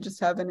wants to just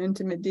have an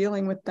intimate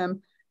dealing with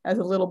them as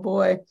a little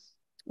boy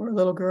or a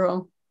little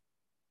girl.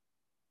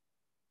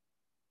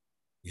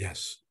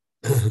 Yes.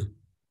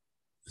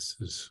 This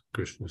is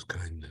Krishna's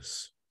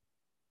kindness.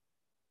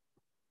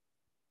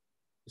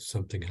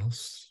 Something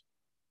else?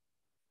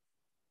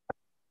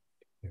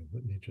 Okay,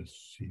 let me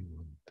just see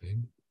one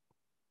thing.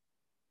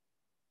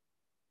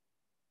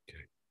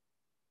 Okay.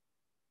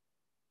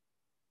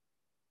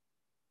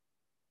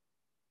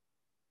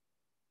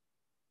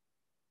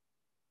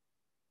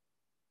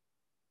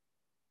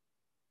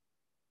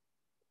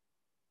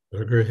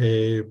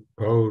 Agrihe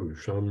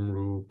Paurusham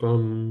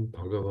Rupam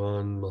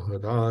Bhagavan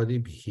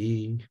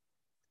Mahadadibhi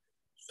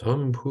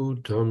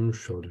Sambhutam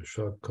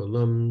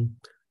Shodashakalam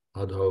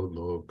Adho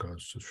Loka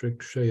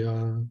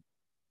Susrikshaya.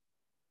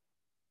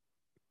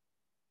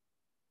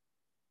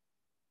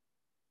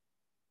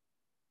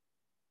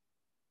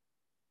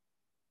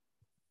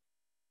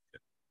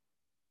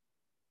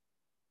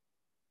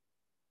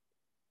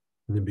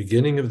 In the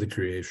beginning of the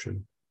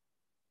creation,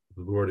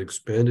 the Lord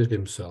expanded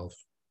himself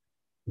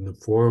in the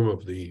form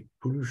of the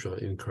Purusha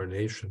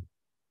incarnation,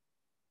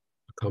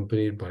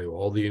 accompanied by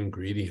all the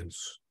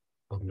ingredients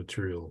of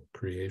material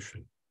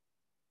creation.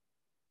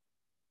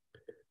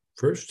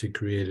 First, he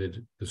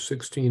created the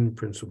 16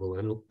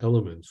 principal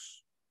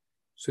elements,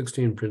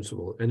 16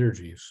 principal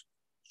energies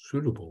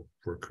suitable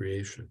for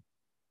creation.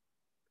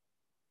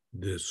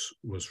 This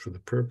was for the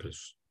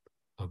purpose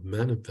of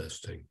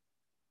manifesting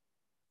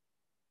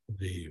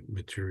the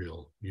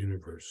material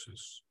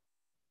universes.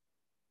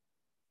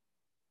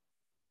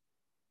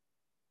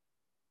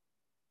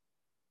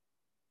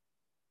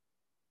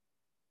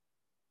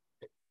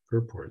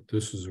 Purport.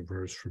 This is a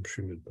verse from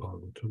Srimad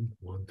Bhagavatam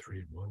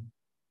 131.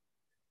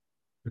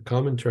 The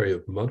commentary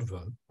of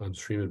Madhva on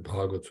Srimad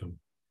Bhagavatam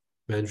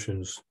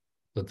mentions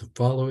that the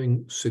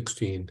following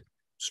 16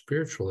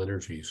 spiritual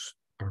energies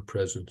are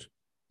present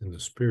in the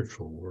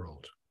spiritual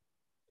world.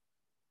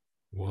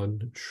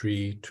 1,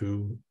 Shri,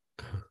 2,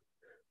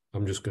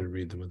 I'm just going to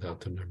read them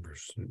without the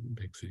numbers. It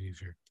makes it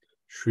easier.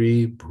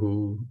 Shri,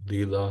 Bhu,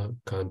 Lila,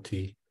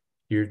 Kanti,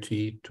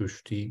 Kirti,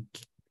 Tushti,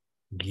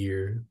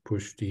 Gir,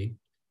 Pushti,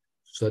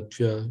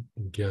 Satya,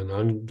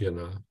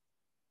 Gyanangana,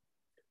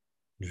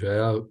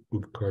 Jaya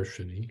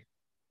Utkarshani,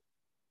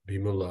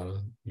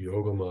 Vimala,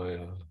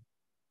 Yogamaya,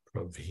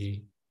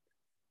 Pravhi,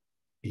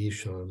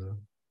 Ishana,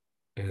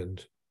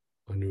 and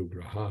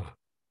Anugraha.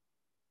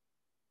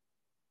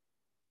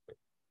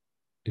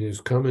 In his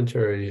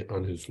commentary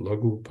on his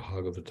Laghu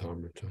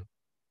Bhagavatamrta,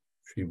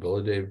 Sri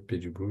Baladev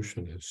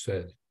Bijabhushan has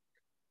said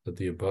that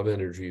the above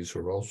energies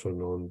are also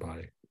known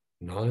by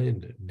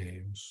 9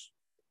 names: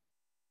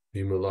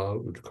 Vimala,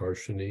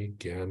 Utkarshani,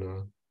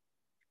 Jnana,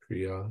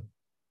 Kriya,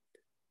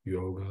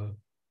 Yoga,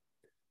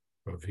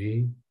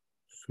 Ravi,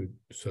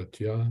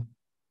 Satya,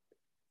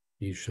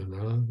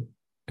 Ishana,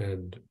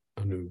 and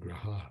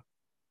Anugraha.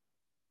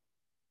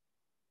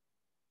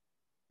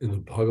 In the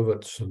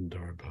Bhagavat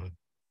Sandarbha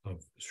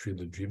of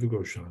Srila Jiva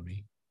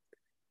Goswami,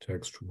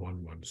 text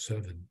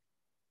 117,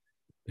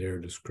 they are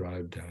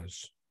described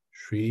as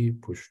Shri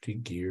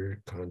Pushti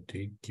Gir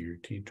Kanti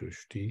Kirti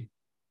Tushti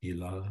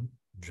Ila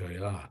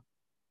Jaya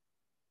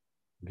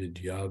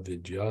Vidya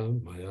Vidya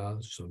Maya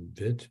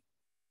Samvit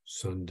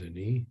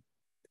Sandani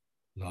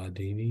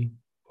Ladini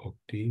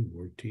Bhakti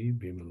Murti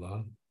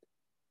Bimala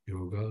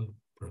Yoga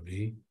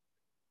Pravi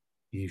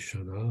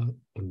Ishana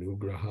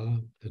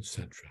Anugraha,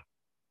 etc.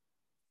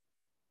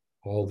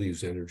 All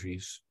these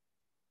energies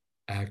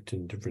act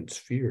in different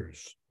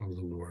spheres of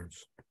the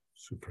Lord's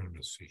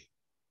supremacy.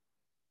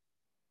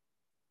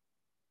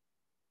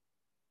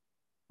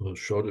 Well,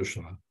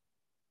 Shodasha,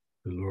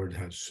 the Lord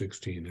has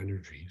 16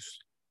 energies.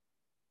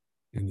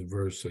 In the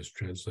verse that's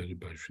translated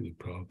by Srila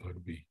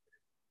Prabhupada, we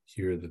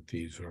hear that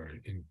these are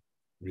in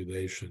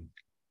relation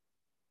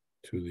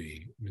to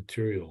the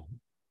material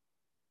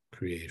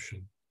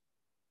creation.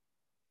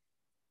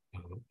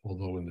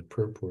 Although in the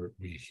purport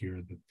we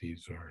hear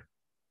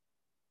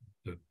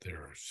that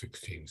there are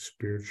 16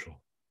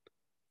 spiritual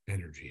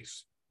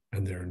energies,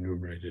 and they're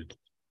enumerated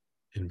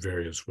in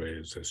various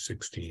ways as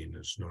 16,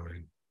 as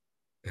 9,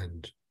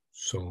 and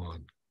so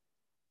on.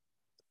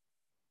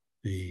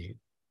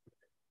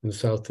 In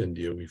South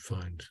India, we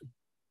find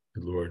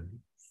the Lord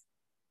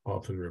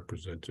often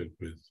represented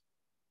with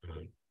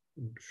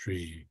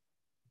Shri,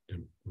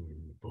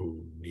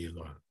 Bhu,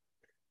 Nila,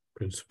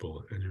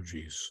 principal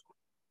energies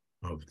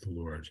of the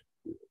Lord.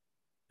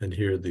 And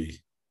here the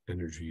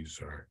energies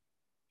are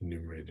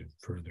enumerated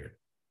further.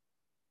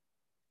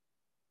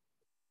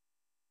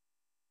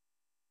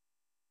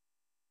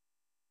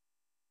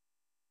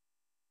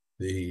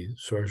 The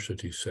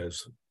Saraswati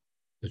says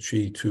that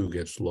she too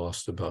gets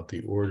lost about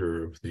the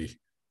order of the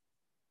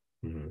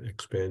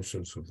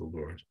expansions of the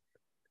Lord.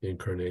 The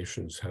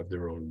incarnations have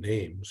their own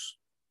names,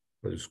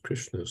 but is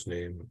Krishna's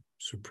name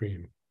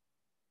supreme?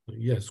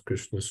 Yes,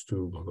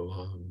 Krishnastu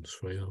Bhagavan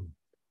Swayam.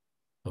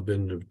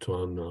 Abhindu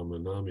Tvam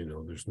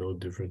Namanamino. There's no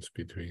difference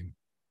between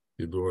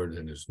the Lord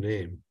and his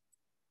name.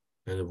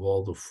 And of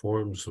all the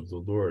forms of the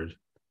Lord,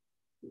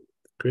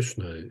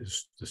 Krishna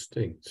is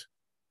distinct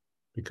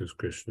because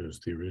Krishna is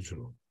the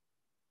original.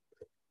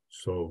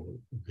 So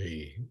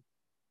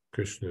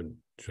Krishna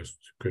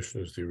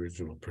is the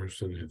original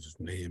person, his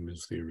name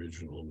is the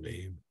original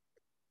name,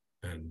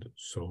 and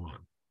so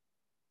on.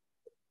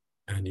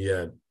 And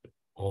yet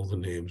all the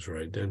names are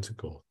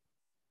identical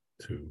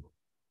to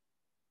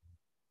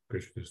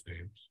Krishna's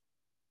names.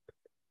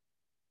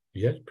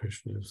 Yet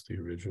Krishna is the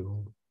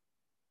original,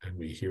 and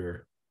we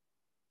hear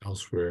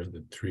elsewhere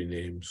that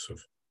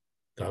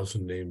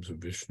 1,000 names of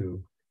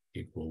Vishnu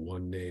equal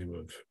 1 name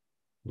of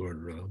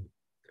Lord Ram,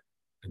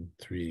 and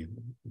 3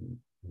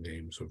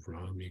 names of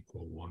Ram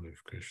equal 1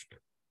 of Krishna.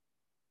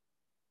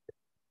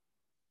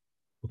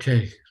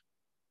 Okay.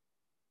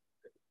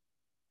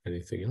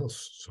 Anything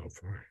else so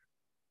far?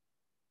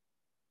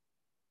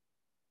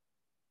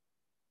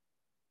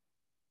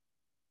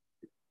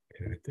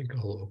 Okay, I think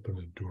I'll open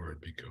the door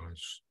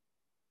because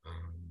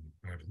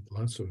I have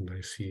lots of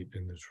nice heat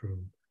in this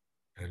room,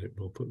 and it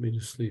will put me to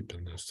sleep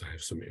unless I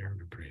have some air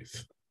to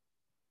breathe.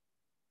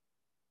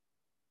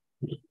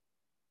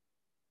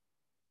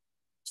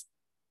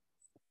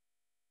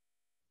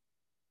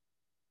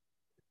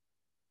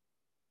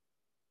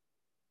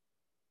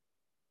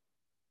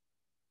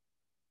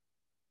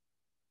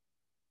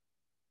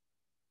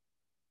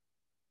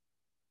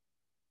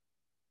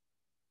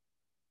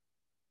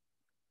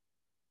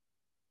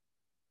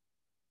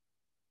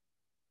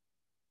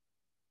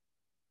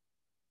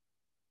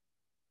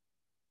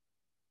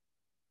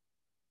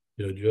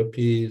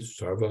 Yajyapi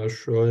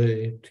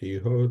sarvashroy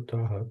tiho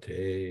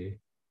tahate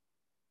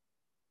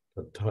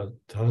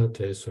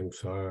tahate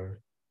sangsar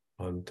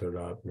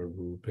antaratma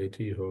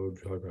rupetiho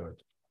jagat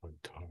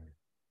antar.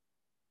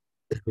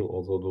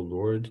 Although the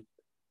Lord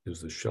is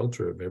the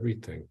shelter of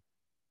everything,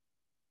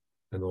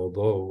 and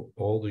although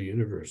all the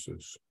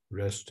universes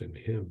rest in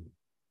him,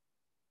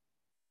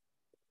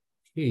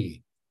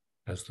 he,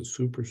 as the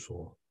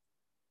supersoul,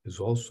 is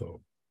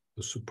also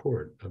the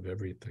support of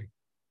everything.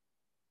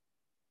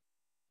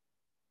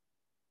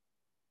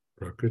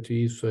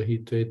 Prakriti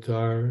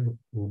sahitetar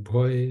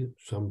ubhoy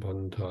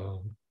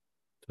sambandha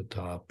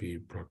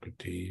tatapi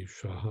prakriti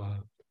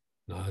shaha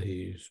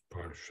nahi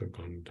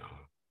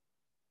sparshagandha.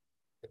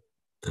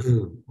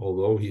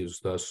 Although he is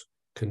thus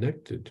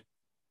connected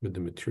with the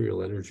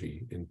material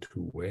energy in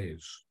two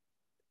ways,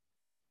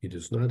 he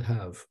does not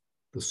have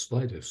the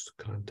slightest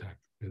contact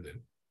with it.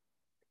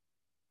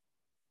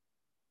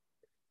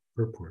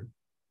 Purport.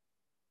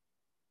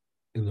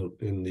 In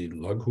the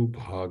Laghu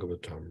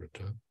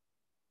Bhagavatamrta,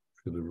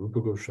 Srila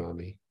Rupa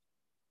Goswami,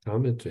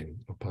 commenting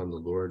upon the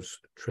Lord's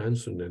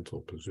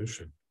transcendental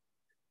position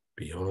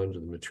beyond the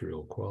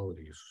material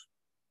qualities,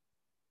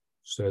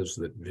 says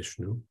that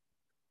Vishnu,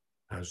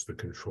 as the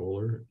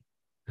controller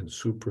and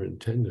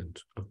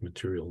superintendent of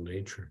material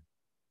nature,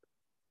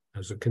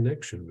 has a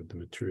connection with the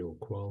material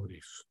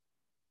qualities.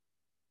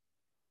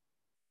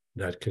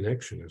 That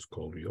connection is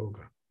called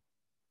yoga.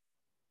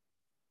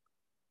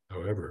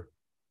 However,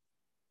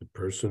 the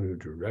person who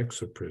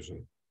directs a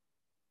prison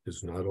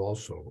is not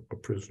also a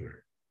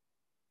prisoner.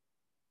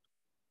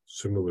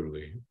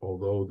 Similarly,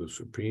 although the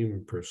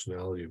Supreme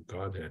Personality of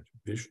Godhead,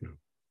 Vishnu,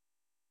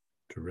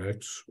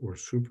 directs or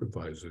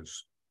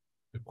supervises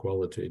the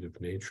qualitative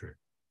nature,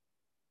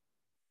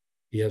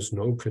 he has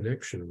no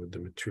connection with the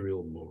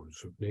material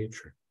modes of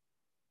nature.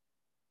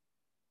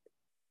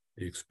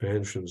 The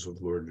expansions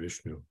of Lord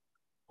Vishnu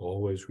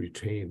always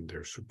retain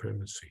their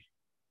supremacy.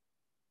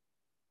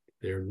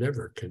 They are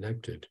never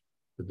connected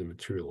with the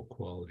material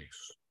qualities.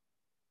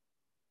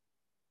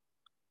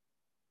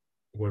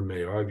 One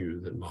may argue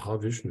that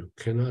Mahavishnu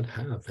cannot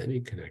have any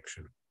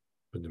connection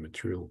with the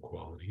material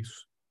qualities,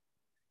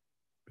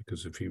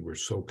 because if he were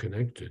so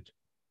connected,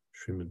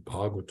 Srimad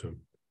Bhagavatam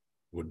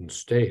wouldn't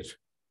state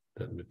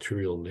that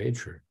material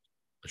nature,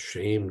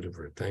 ashamed of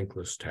her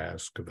thankless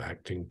task of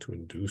acting to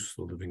induce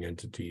the living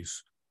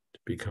entities to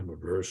become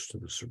averse to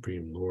the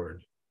Supreme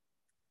Lord,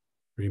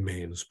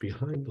 remains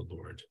behind the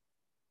Lord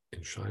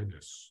in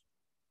shyness.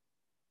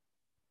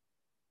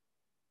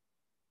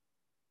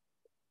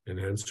 In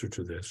answer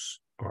to this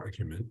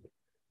argument,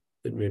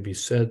 it may be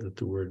said that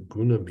the word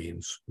guna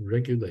means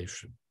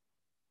regulation.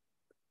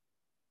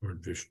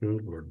 Lord Vishnu,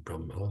 Lord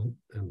Brahma,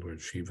 and Lord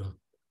Shiva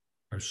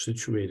are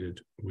situated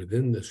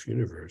within this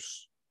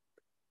universe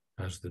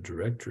as the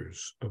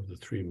directors of the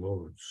three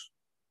modes,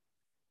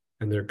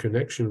 and their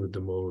connection with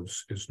the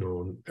modes is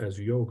known as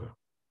yoga.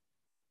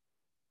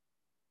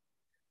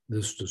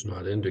 This does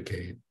not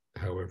indicate,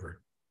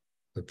 however,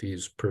 that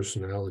these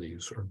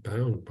personalities are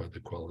bound by the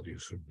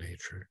qualities of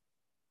nature.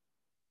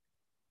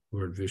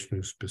 Lord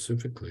Vishnu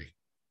specifically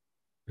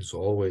is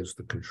always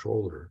the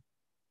controller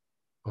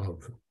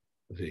of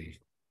the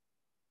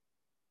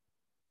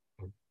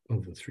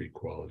three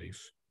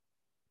qualities.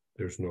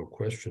 There's no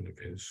question of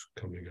his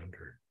coming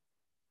under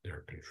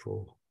their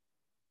control.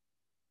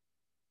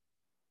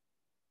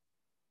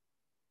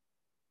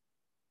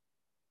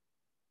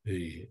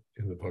 In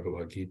the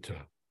Bhagavad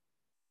Gita,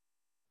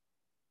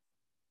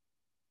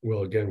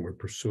 well, again, we're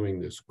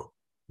pursuing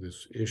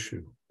this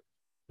issue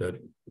that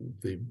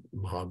the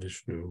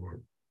Mahavishnu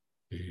or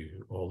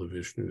all the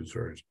Vishnus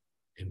are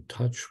in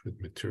touch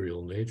with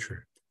material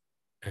nature,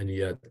 and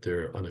yet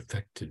they're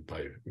unaffected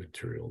by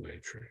material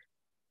nature.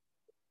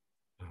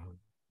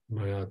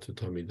 Maya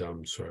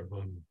tatamidam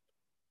sarvam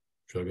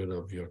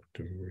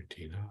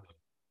jaganavyaktamurtina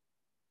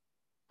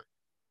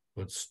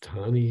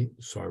vatstani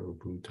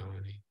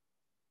sarvabhutani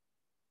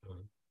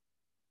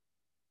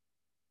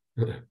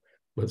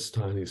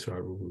vatstani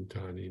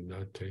sarvabhutani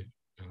nate.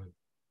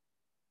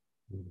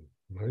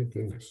 My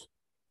goodness.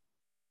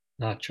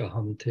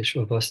 Nachaham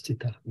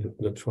teshvavastita.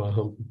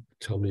 Nachaham,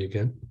 tell me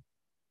again.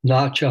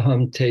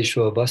 Nachaham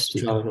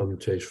teshvavastita. Nachaham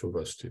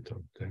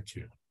teshvavastita. Thank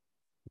you.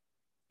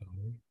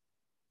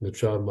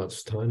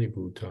 Nachamatstani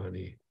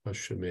bhutani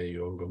ashame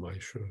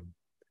yogamaishram.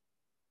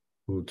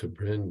 Bhuta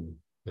brin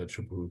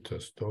nachabhuta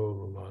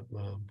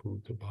stovamatma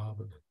bhuta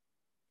bhavana.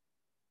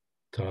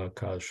 Ta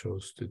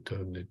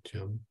kashostita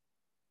nityam.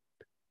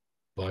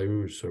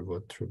 Vayu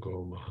sarvatra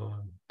go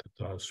mahan.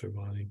 Tata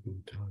sarvani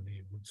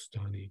bhutani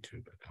matstani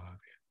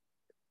chubhadavya.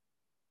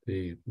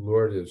 The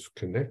Lord is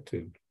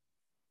connected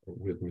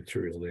with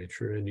material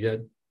nature and yet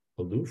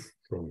aloof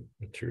from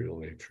material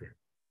nature.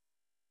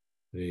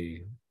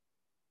 He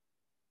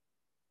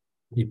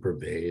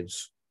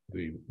pervades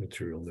the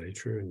material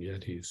nature and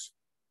yet he's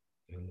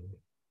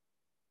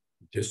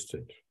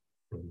distant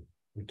from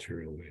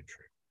material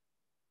nature.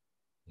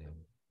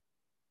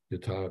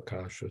 Yata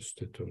Akasha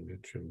Stito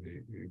Nityam,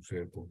 the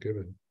example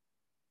given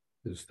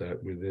is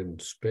that within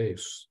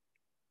space,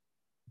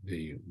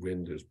 the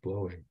wind is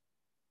blowing,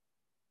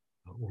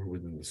 or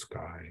within the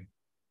sky,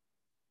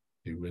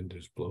 the wind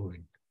is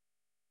blowing,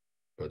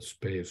 but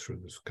space or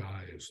the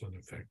sky is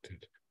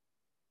unaffected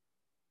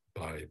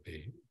by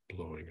the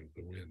blowing of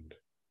the wind.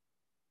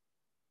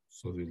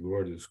 So the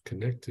Lord is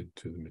connected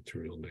to the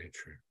material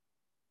nature,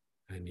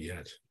 and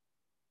yet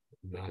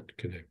not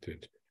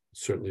connected,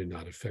 certainly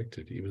not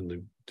affected. Even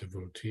the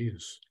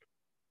devotees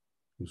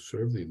who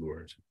serve the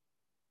Lord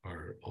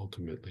are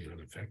ultimately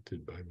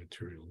unaffected by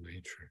material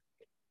nature.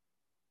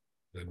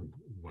 Then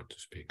what to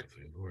speak of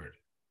the Lord?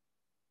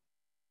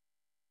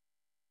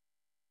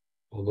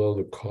 Although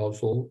the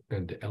causal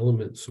and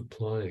element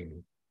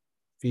supplying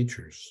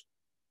features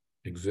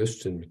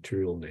exist in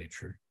material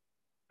nature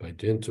by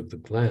dint of the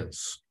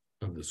glance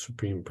of the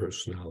Supreme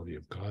Personality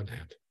of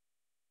Godhead,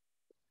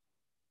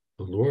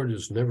 the Lord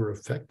is never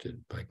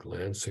affected by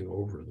glancing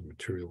over the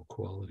material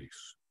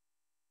qualities.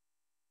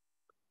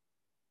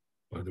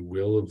 By the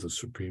will of the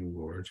Supreme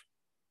Lord,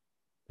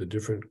 the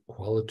different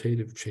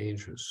qualitative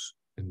changes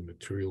in the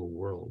material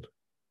world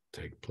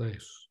take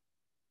place.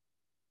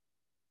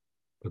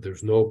 But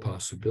there's no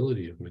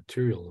possibility of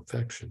material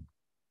affection,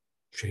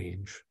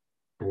 change,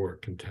 or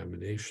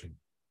contamination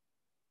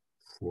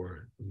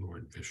for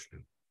Lord Vishnu.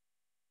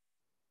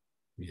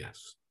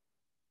 Yes.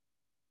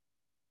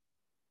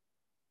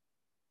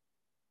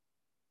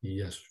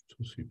 Yes,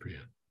 Tulsi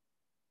Priya.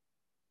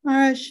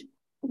 Maharaj,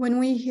 when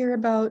we hear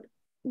about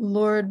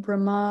Lord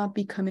Brahma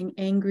becoming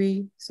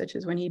angry, such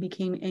as when he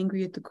became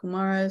angry at the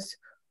Kumaras,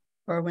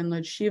 or when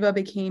Lord Shiva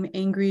became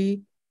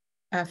angry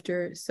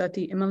after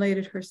Sati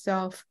immolated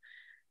herself,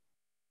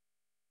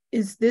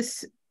 is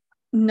this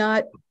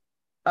not,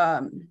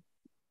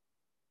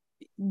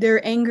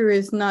 their anger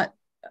is not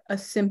a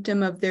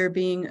symptom of their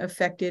being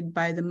affected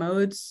by the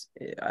modes?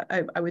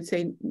 I would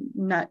say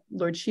not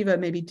Lord Shiva,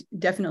 maybe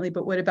definitely,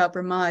 but what about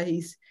Brahma?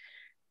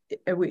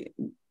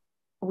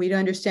 We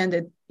understand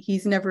that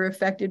he's never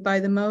affected by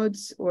the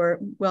modes, or,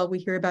 well, we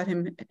hear about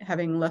him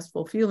having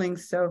lustful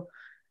feelings, so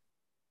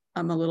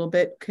I'm a little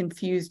bit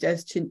confused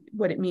as to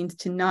what it means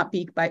to not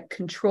be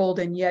controlled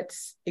and yet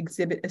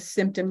exhibit a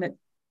symptom that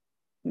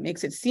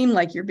makes it seem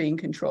like you're being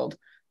controlled.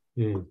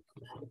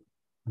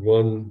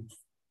 One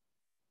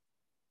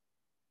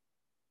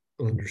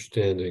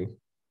understanding,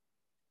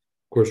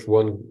 of course,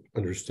 one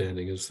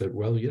understanding is that,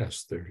 well,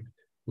 yes,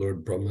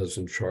 Lord Brahma is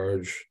in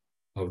charge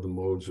of the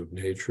modes of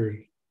nature,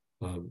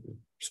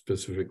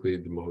 specifically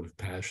the mode of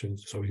passion,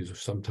 so he's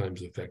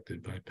sometimes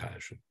affected by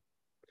passion.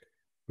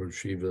 Lord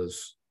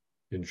Shiva's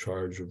in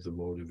charge of the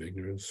mode of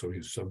ignorance, so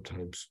he's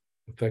sometimes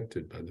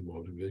affected by the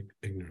mode of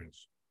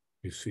ignorance.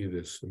 You see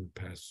this in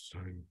the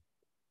pastime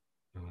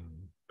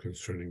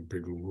concerning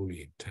Bhrigu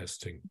Muni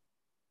testing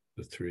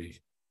the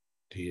three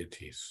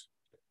deities.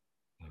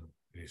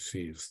 He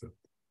sees that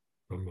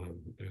Brahma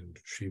and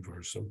Shiva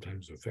are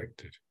sometimes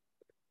affected,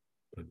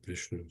 but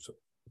Vishnu's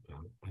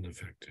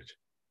unaffected.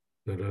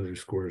 That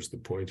underscores the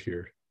point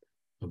here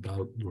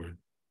about Lord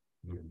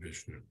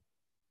Vishnu,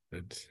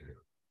 that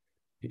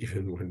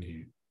even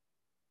when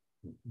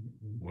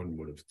one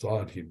would have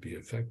thought he'd be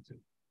affected,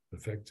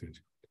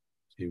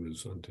 he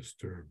was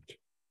undisturbed,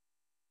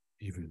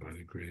 even by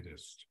the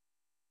greatest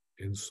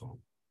insult.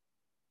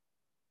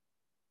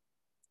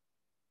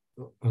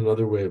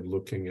 Another way of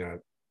looking at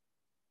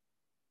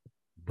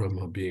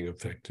Brahma being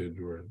affected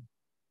or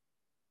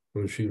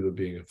Shiva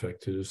being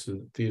affected is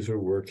that these are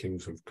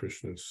workings of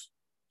Krishna's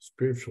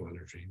spiritual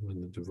energy.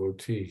 When the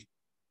devotee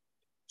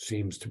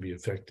seems to be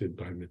affected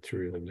by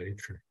material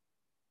nature,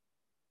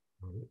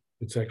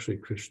 it's actually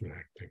Krishna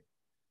acting.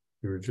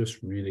 We were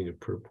just reading a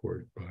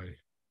purport by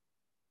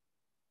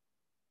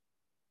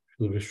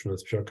Srila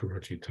Vishwanath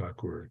Chakravarti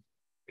Thakur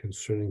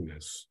concerning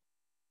this,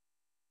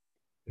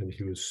 and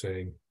he was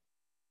saying,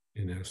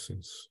 in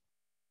essence,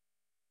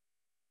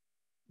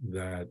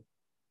 that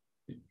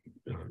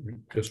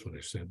just what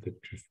I said, that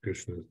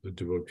Krishna, the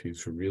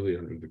devotees are really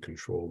under the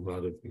control,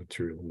 not of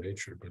material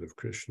nature, but of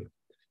Krishna,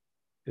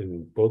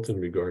 both in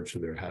regard to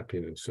their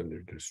happiness and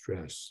their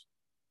distress.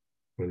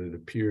 When it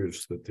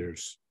appears that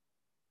there's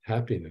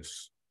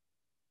happiness,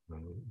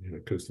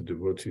 because the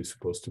devotee is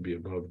supposed to be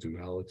above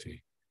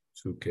duality,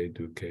 sukhe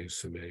dukkhe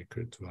same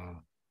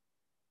kritva,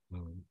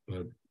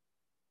 but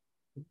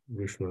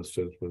Vishnu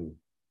says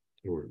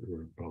or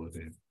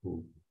Baladev,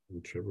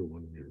 whichever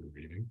one we were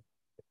reading,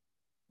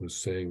 was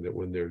saying that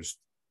when there's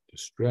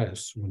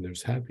distress, when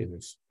there's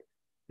happiness,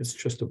 it's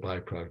just a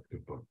byproduct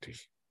of bhakti.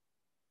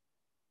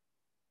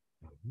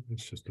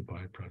 It's just a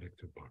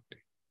byproduct of bhakti.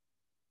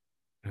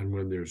 And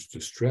when there's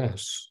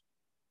distress,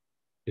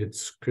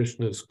 it's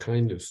Krishna's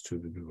kindness to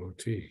the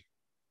devotee.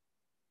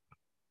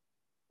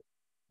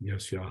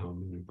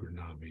 Yasyaham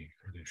anugranami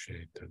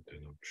hrideshe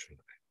taddanam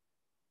shanai.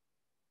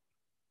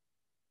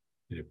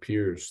 It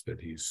appears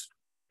that he's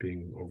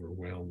being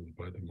overwhelmed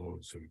by the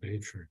modes of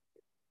nature,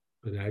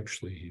 but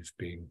actually he's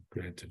being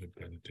granted a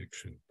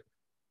benediction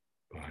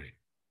by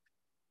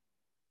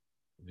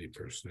the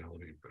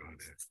personality of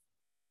Godhead.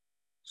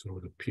 So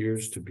it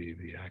appears to be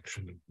the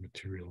action of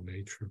material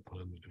nature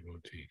upon the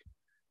devotee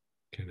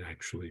can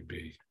actually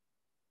be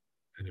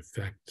an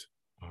effect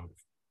of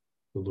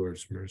the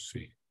Lord's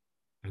mercy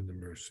and the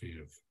mercy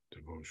of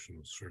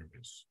devotional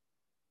service.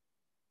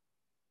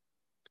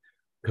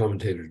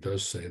 Commentator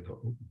does say,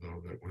 though,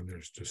 that when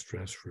there's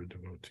distress for a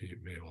devotee,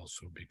 it may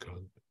also be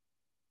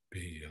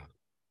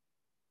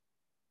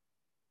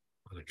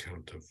on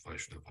account of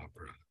Vaishnava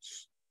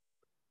apparatus.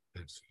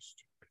 That's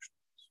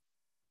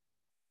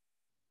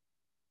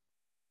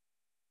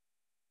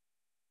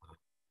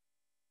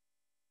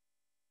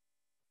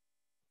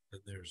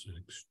and there's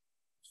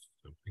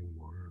something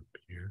more up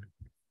here.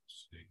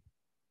 Let's see.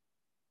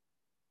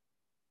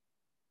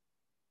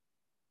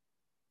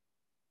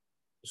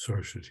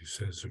 Saraswati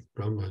says, if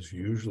Brahma is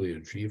usually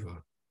a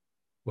jiva,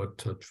 what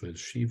tattva is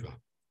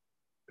Shiva?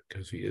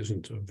 Because he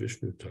isn't a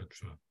Vishnu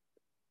tattva,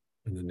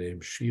 and the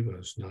name Shiva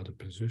is not a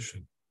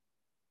position,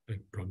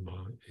 like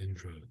Brahma,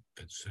 Indra,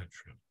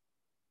 etc.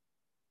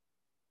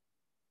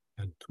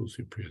 And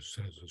Tulsi Priya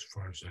says, as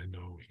far as I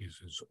know, he's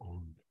his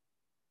own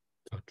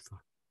tattva.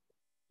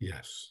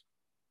 Yes,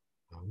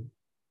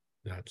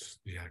 that's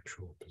the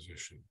actual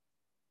position.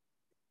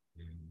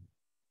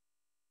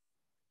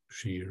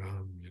 Shri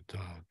Ram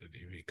Yata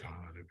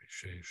Vivikara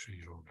Vishesha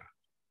Yoga.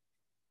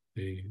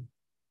 The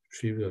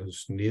Shiva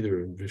is neither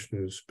in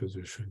Vishnu's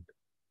position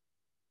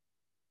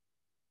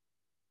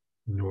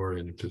nor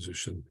in the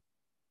position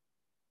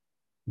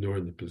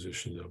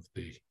of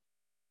the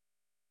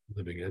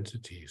living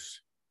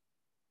entities.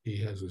 He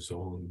has his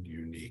own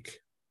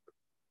unique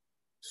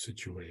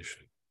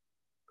situation.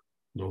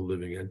 No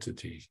living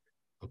entity,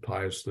 a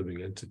pious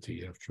living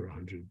entity after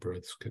 100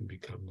 births can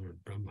become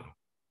Lord Brahma.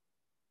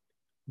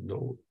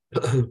 No,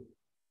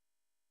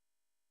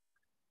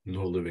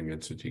 no living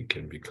entity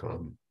can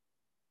become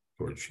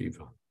Lord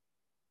Shiva.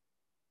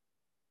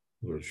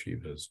 Lord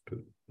Shiva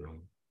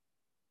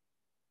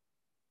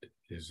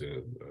is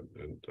a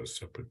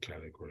separate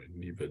category,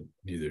 neither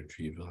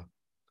Jiva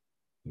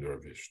nor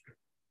Vishnu.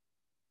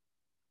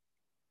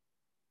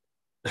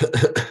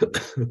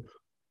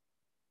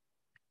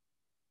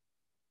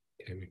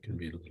 Okay, we can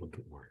read a little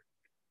bit more.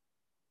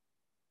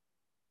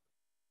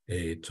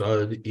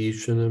 Etad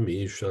ishanam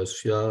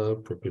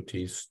ishasya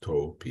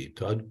prakatistopi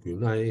tad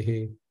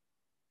gunaihi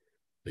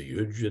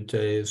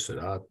yujyate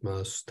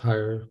saratma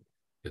sthir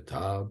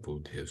yata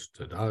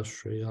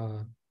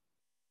buddhistadashraya.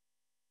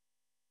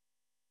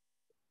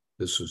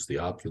 This is the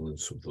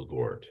opulence of the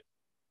Lord.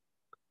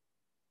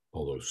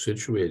 Although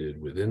situated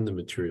within the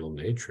material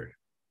nature,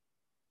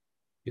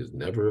 he is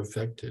never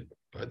affected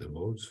by the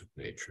modes of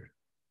nature.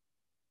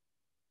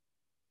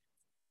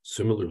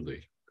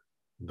 Similarly,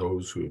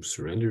 those who have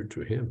surrendered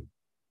to him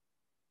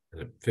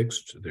and have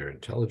fixed their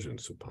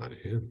intelligence upon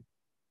him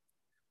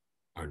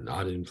are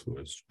not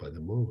influenced by the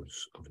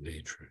modes of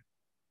nature.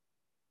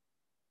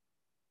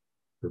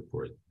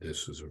 Purport: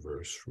 this is a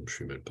verse from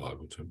Srimad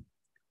Bhagavatam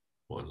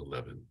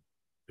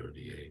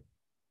 1:11-38.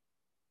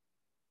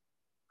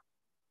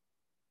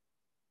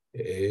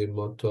 E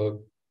mata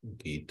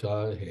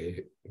gita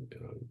he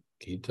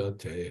gita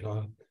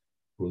teha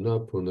puna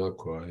puna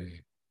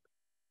kwai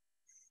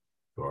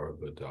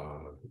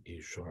Sarvada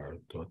Ishar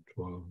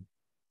Tattva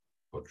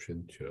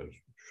Achintya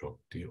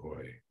Shakti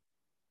Hoy.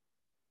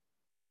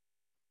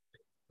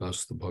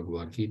 Thus, the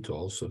Bhagavad Gita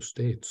also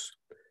states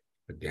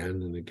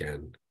again and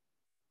again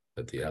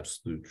that the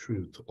absolute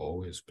truth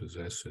always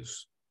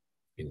possesses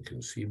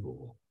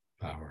inconceivable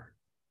power.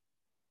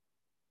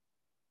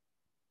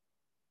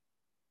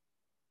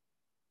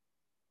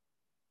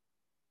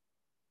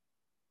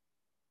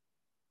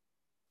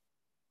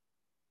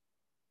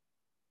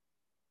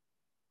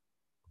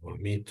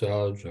 Amita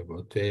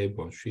Jagate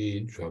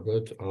Boshi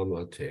Jagat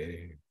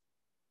Amate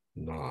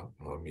Na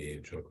Ami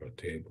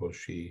Jagate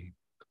Boshi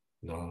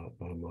Na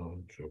Ama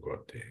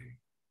Jagate.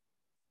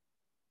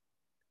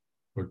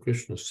 Lord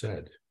Krishna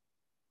said,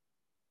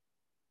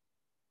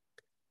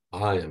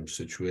 I am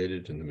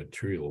situated in the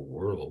material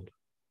world,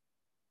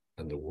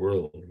 and the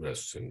world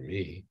rests in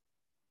me.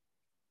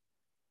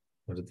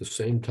 But at the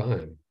same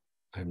time,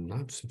 I am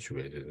not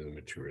situated in the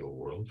material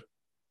world,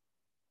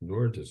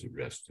 nor does it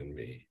rest in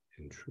me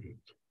in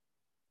truth.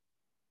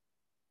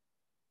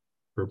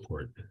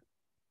 Purport: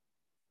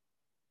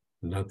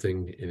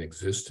 nothing in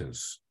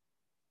existence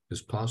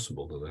is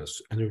possible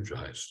unless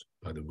energized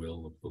by the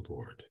will of the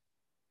Lord.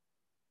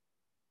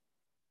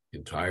 The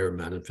entire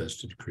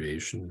manifested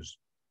creation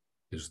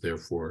is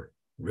therefore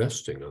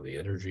resting on the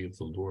energy of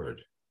the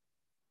Lord.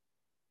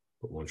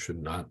 But one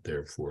should not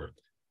therefore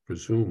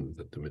presume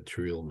that the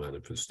material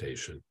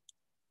manifestation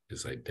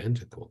is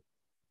identical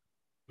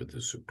with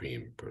the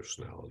Supreme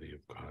Personality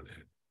of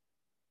Godhead.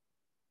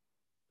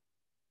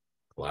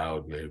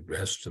 Cloud may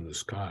rest in the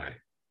sky,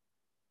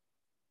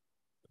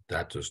 but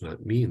that does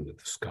not mean that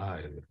the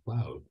sky and the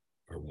cloud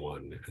are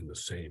one and the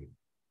same.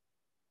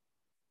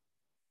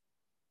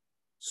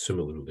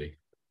 Similarly,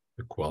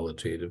 the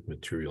qualitative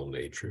material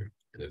nature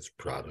and its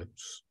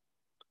products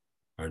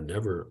are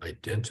never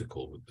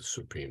identical with the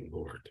Supreme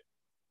Lord.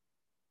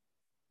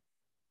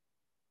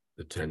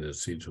 The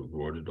tendency to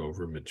lord it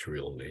over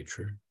material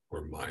nature,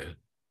 or Maya,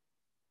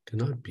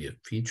 cannot be a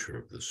feature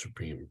of the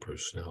Supreme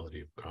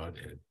Personality of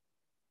Godhead.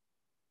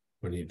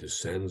 When he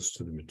descends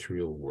to the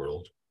material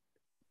world,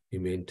 he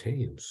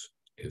maintains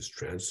his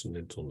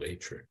transcendental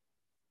nature,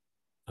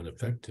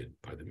 unaffected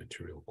by the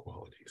material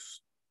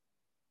qualities.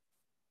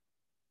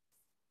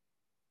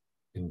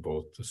 In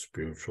both the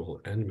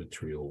spiritual and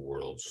material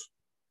worlds,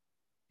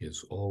 he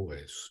is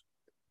always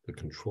the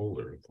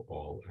controller of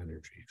all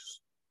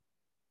energies.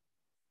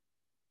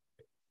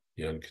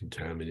 The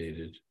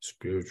uncontaminated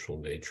spiritual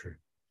nature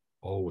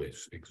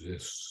always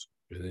exists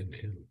within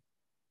him.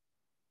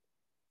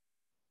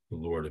 The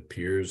Lord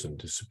appears and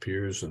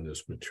disappears in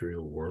this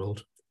material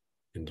world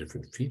in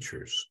different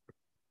features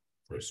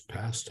for his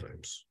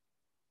pastimes,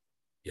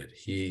 yet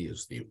he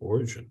is the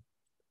origin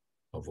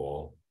of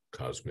all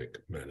cosmic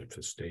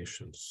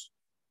manifestations.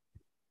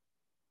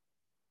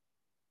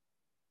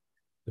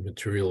 The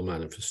material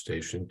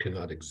manifestation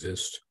cannot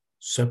exist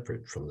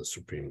separate from the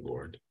Supreme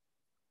Lord,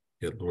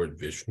 yet Lord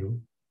Vishnu,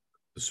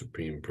 the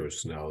Supreme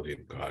Personality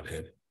of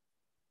Godhead,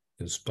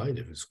 in spite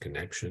of his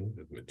connection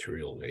with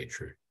material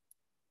nature,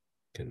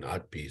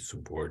 cannot be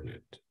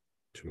subordinate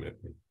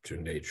to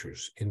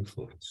nature's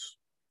influence.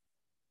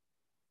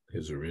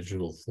 His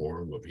original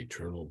form of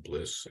eternal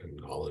bliss and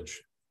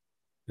knowledge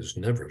is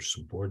never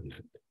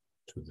subordinate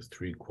to the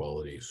three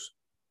qualities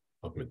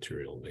of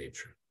material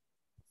nature.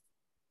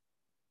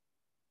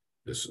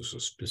 This is a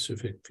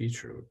specific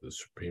feature of the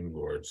Supreme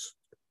Lord's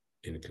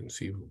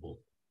inconceivable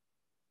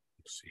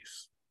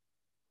cease.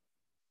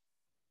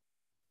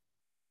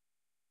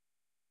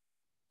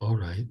 All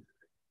right.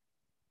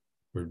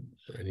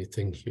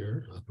 Anything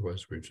here?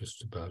 Otherwise, we're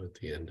just about at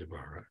the end of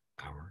our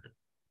hour.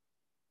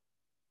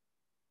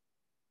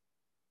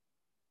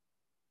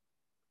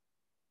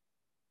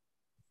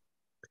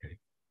 Okay.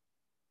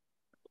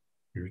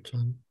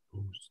 Kirtan?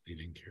 Who's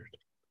leading Kirtan?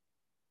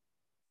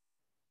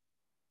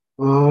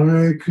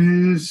 Hare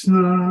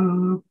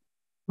Krishna,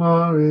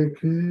 Hare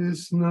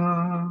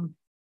Krishna,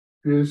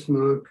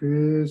 Krishna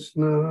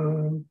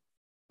Krishna,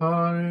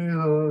 Hare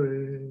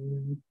Hare,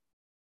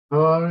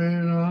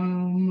 Hare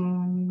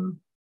Rama,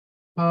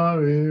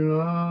 Hare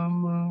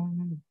Rama,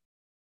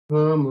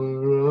 Rama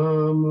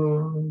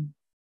Rama,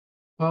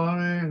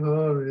 Hare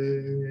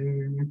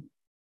Hare,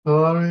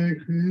 Hare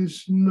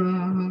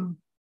Krishna,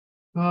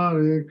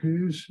 Hare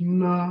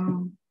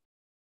Krishna,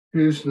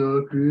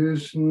 Krishna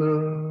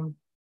Krishna,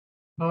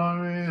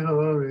 Hare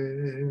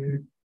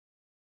Hare,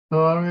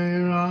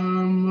 Hare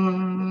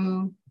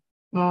Rama,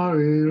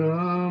 Hare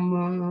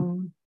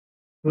Rama,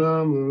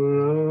 Rama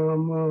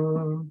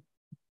Rama,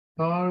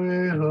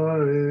 Hare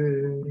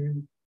Hare,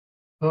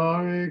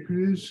 Hare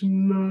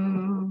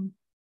Krishna,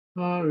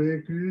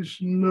 Hare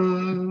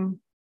Krishna,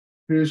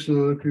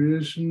 Krishna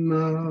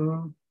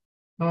Krishna,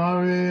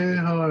 Hare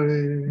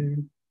Hare,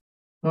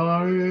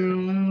 Hare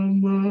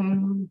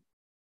Rama,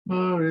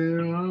 Hare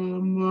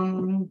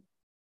Rama,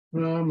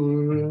 Rama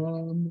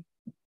Rama,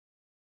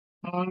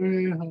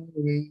 Hare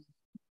Hare,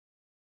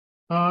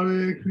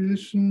 Hare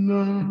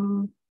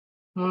Krishna,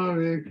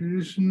 Hare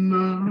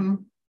Krishna,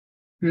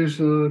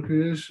 Krishna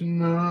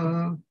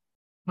Krishna,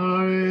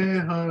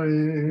 Hare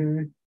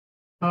Hare,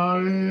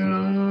 Hare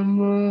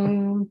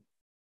Rama,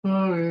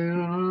 Hare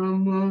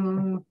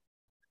Rama,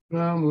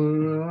 Rama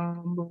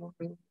Rama,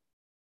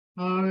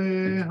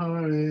 Hare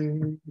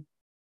Hare,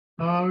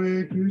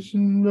 Hare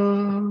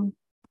Krishna,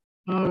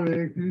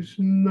 Hare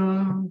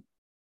Krishna,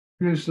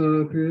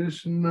 Krishna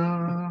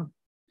Krishna,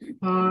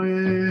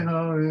 Hare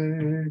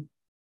Hare,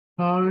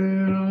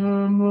 Hare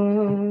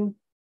Rama,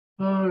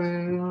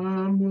 Hare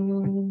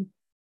Rama,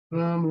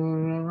 Rama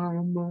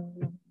Rama,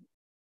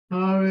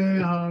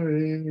 Hare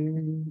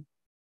Hare,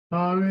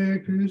 Hare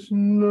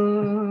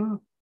Krishna,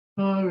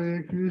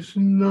 Hare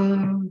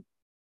Krishna,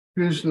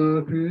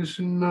 Krishna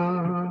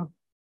Krishna,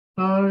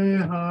 Hare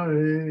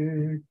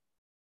Hare,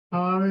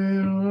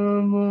 Hare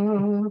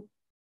Rama,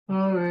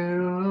 Hare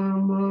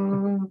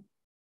Rama,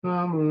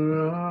 Rama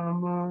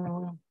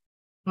Rama,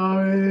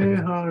 Hare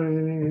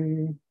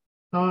Hare,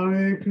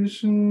 Hare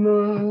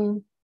Krishna,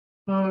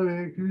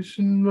 Hare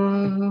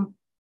Krishna,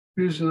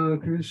 Krishna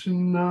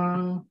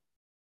Krishna,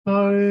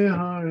 Hare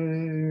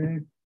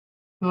Hare,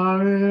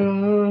 Hare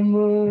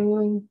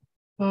Rama,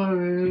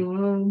 Hare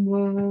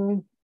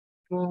Rama,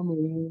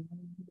 Rama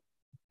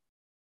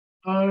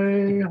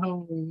Hare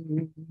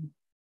Hare,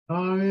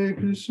 Hare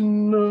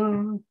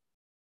Krishna,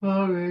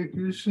 Hare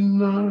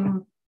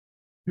Krishna,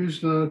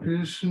 Krishna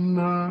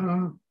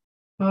Krishna,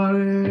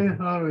 Hare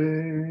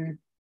Hare,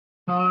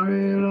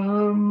 Hare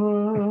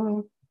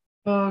Rama,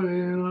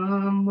 Hare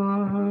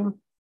Rama,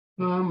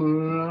 Rama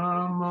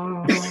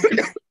Rama,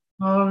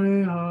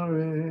 Hare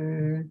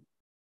Hare,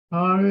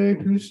 Hare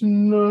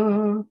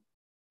Krishna,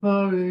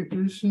 Hare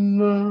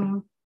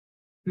Krishna,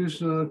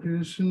 Krishna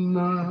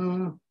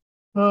Krishna,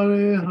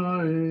 Hare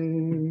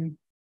Hare,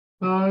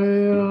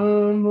 Hare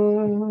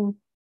Rama,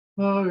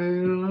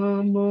 Hare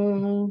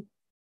Rama,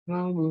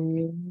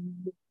 Rama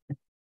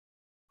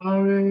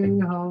Hare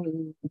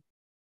Hare,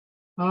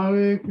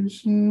 Hare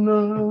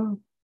Krishna,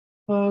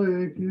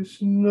 Hare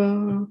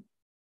Krishna,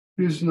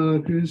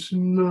 Krishna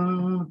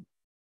Krishna,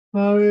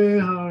 Hare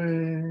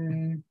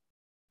Hare,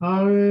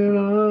 Hare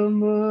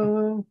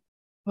Rama,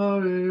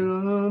 Hare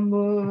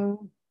Rama,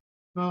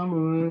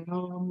 Rama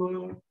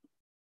Rama,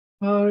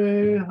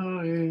 Hare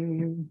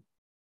Hare,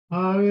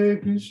 Hare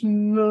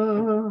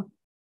Krishna,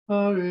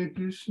 Hare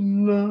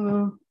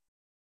Krishna,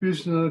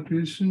 Krishna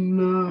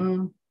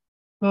Krishna,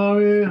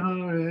 Hare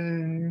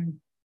Hare,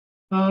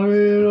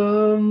 Hare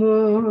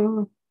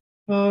Rama,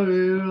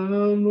 Hare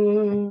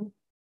Rama,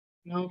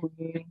 Rama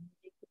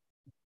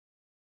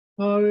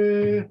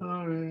Hare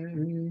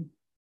Hare,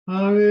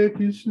 Hare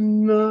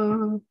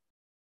Krishna,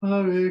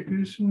 Hare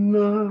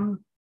Krishna,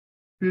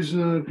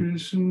 Krishna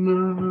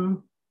Krishna,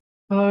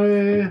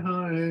 Hare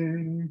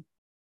Hare,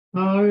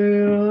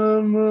 Hare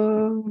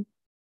Rama,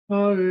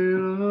 Hare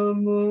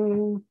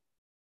Rama,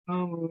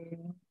 Rama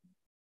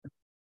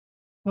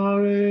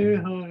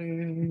Hare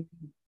Hare,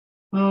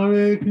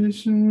 Hare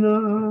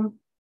Krishna,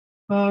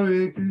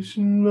 Hare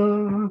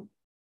Krishna,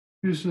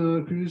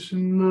 Krishna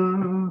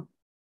Krishna,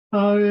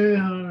 Hare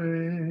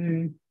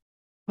Hare,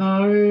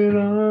 Hare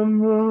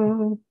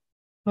Rama,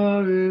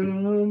 Hare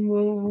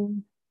Rama,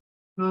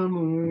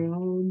 Rama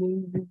Rama,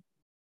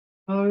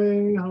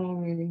 Hare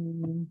Hare,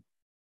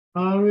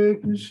 Hare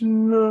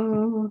Krishna,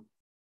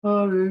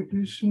 Hare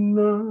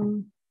Krishna,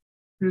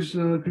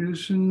 Krishna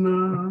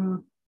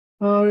Krishna,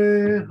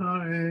 Hare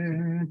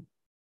Hare,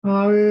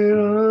 Hare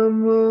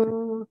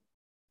Rama,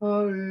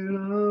 Hare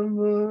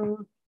Rama,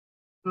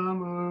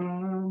 Rama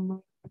Rama,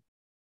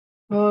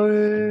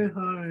 Hare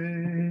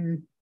Hare,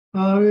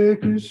 Hare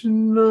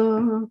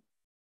Krishna,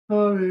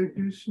 Hare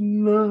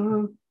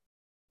Krishna,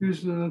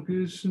 Krishna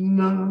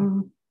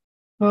Krishna,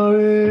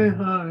 Hare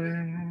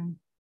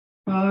Hare,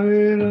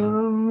 Hare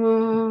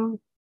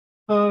Rama,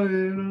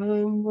 Hare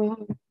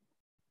Rama,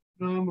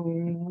 Rama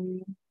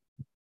Rama,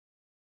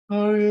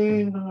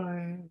 Hare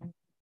Hare,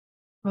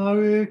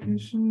 Hare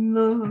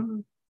Krishna,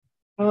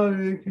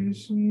 Hare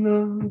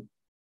Krishna,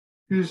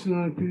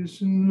 Krishna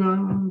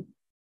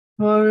Krishna,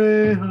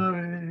 Hare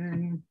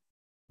Hare,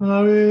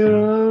 Hare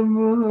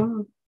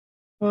Rama,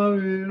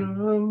 Hare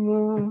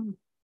Rama,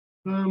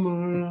 Rama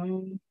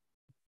Rama,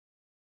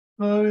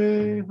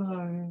 Hare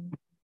Hare,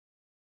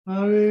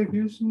 Hare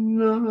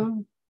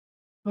Krishna,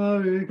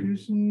 Hare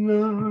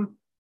Krishna,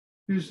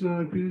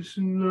 Krishna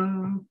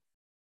Krishna,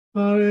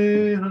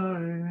 Hare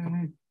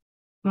Hare,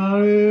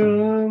 Hare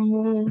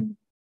Rama,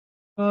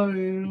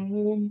 Hare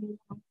Rama,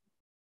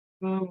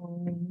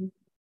 Rama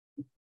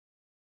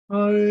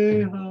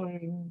Hare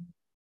Hare,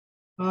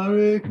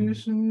 Hare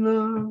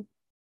Krishna,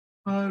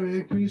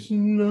 Hare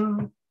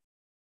Krishna,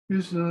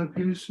 Krishna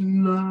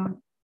Krishna,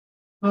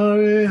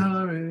 Hare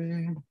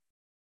Hare,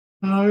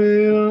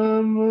 Hare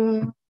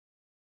Rama,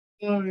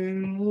 Hare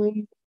Rama,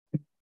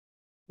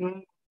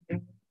 Rama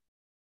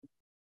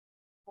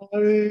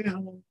Hare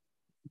Hare.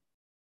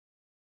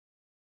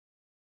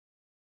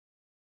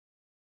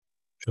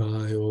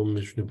 Jai Om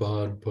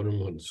Vishnupad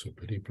Paramahansa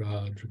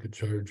Paripraj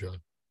Kacharja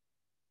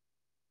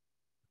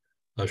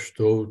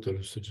Ashtotar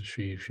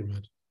Satashi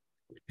Srimad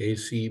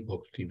A.C.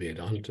 Bhakti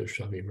Vedanta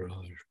Swami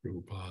Maharaj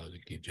Prabhupada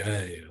Ki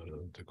Jai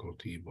Ananta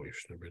Koti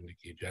Vaishnava Vrinda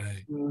Ki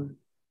Jai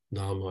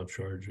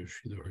Namacharya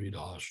Srila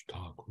Haridas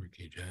Thakur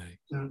Ki Jai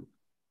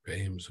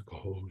Prem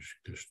Sakaho Shri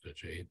Krishna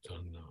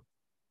Chaitanya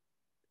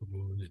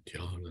Prabhu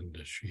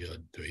Nityananda Shri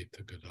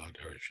Advaita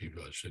Gadadhar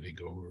Shiva Sri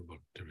Gaur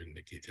Bhakta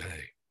Vrinda Ki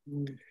Jai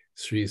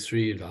Sri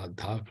Sri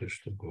Radha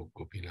Krishna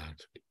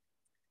Gopinath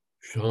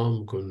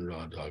Sham Kun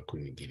Radha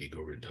Kun Giri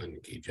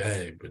Govardhan Ki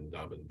Jai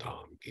Vrindavan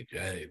Dham Ki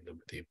Jai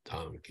Navadip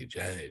Dham Ki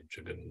Jai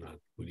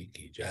Jagannath Puri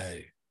Ki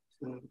Jai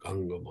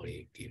Ganga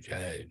Mai Ki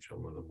Jai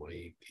Jamuna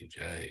Mai Ki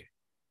Jai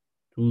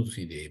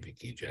Tulsi Devi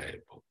Ki Jai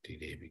Bhakti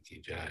Devi Ki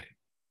Jai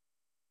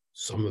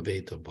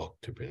Samaveta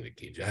Bhakta Vrinda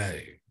Ki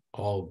Jai.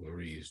 All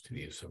glories to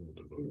the assembled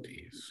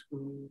devotees.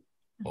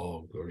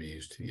 All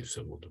glories to the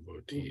assembled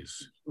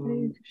devotees.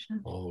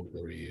 All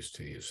glories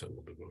to the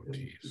assembled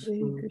devotees.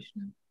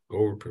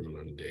 Gaur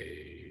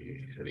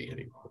Premanande Hari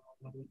Hari.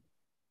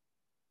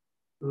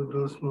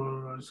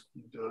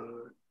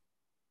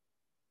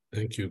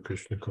 Thank you,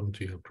 Krishna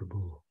Kantiya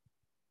Prabhu.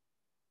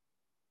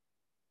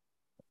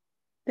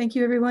 Thank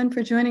you, everyone,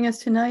 for joining us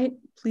tonight.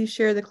 Please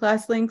share the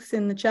class links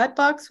in the chat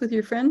box with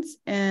your friends.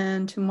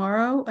 And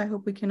tomorrow, I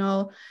hope we can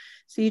all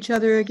see each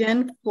other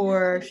again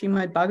for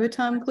Srimad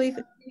Bhagavatam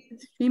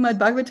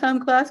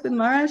class with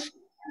Maharaj.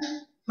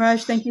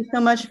 Maharaj, thank you so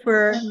much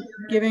for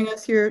giving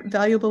us your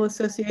valuable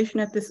association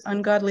at this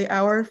ungodly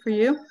hour for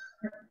you.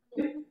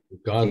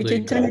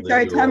 Godly.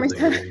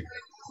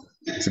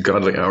 It's a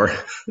godly hour.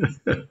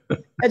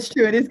 That's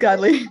true, it is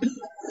godly.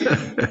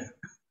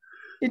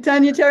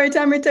 Caitanya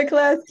Caritamrta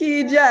class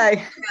ki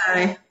jai.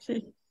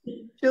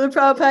 Srila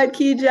Prabhupada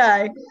ki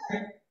jai.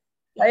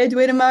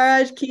 Jayadvaita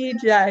Maharaj ki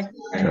jai.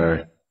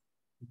 Okay.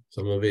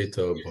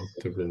 Samaveta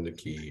Bhakta Vrinda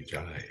ki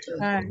jai.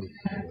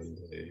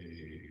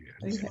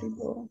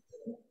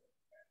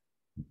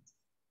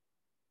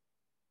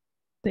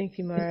 Thank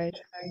you, Maharaj.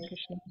 Hare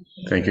Krishna.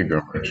 Thank you,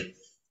 Gaurav.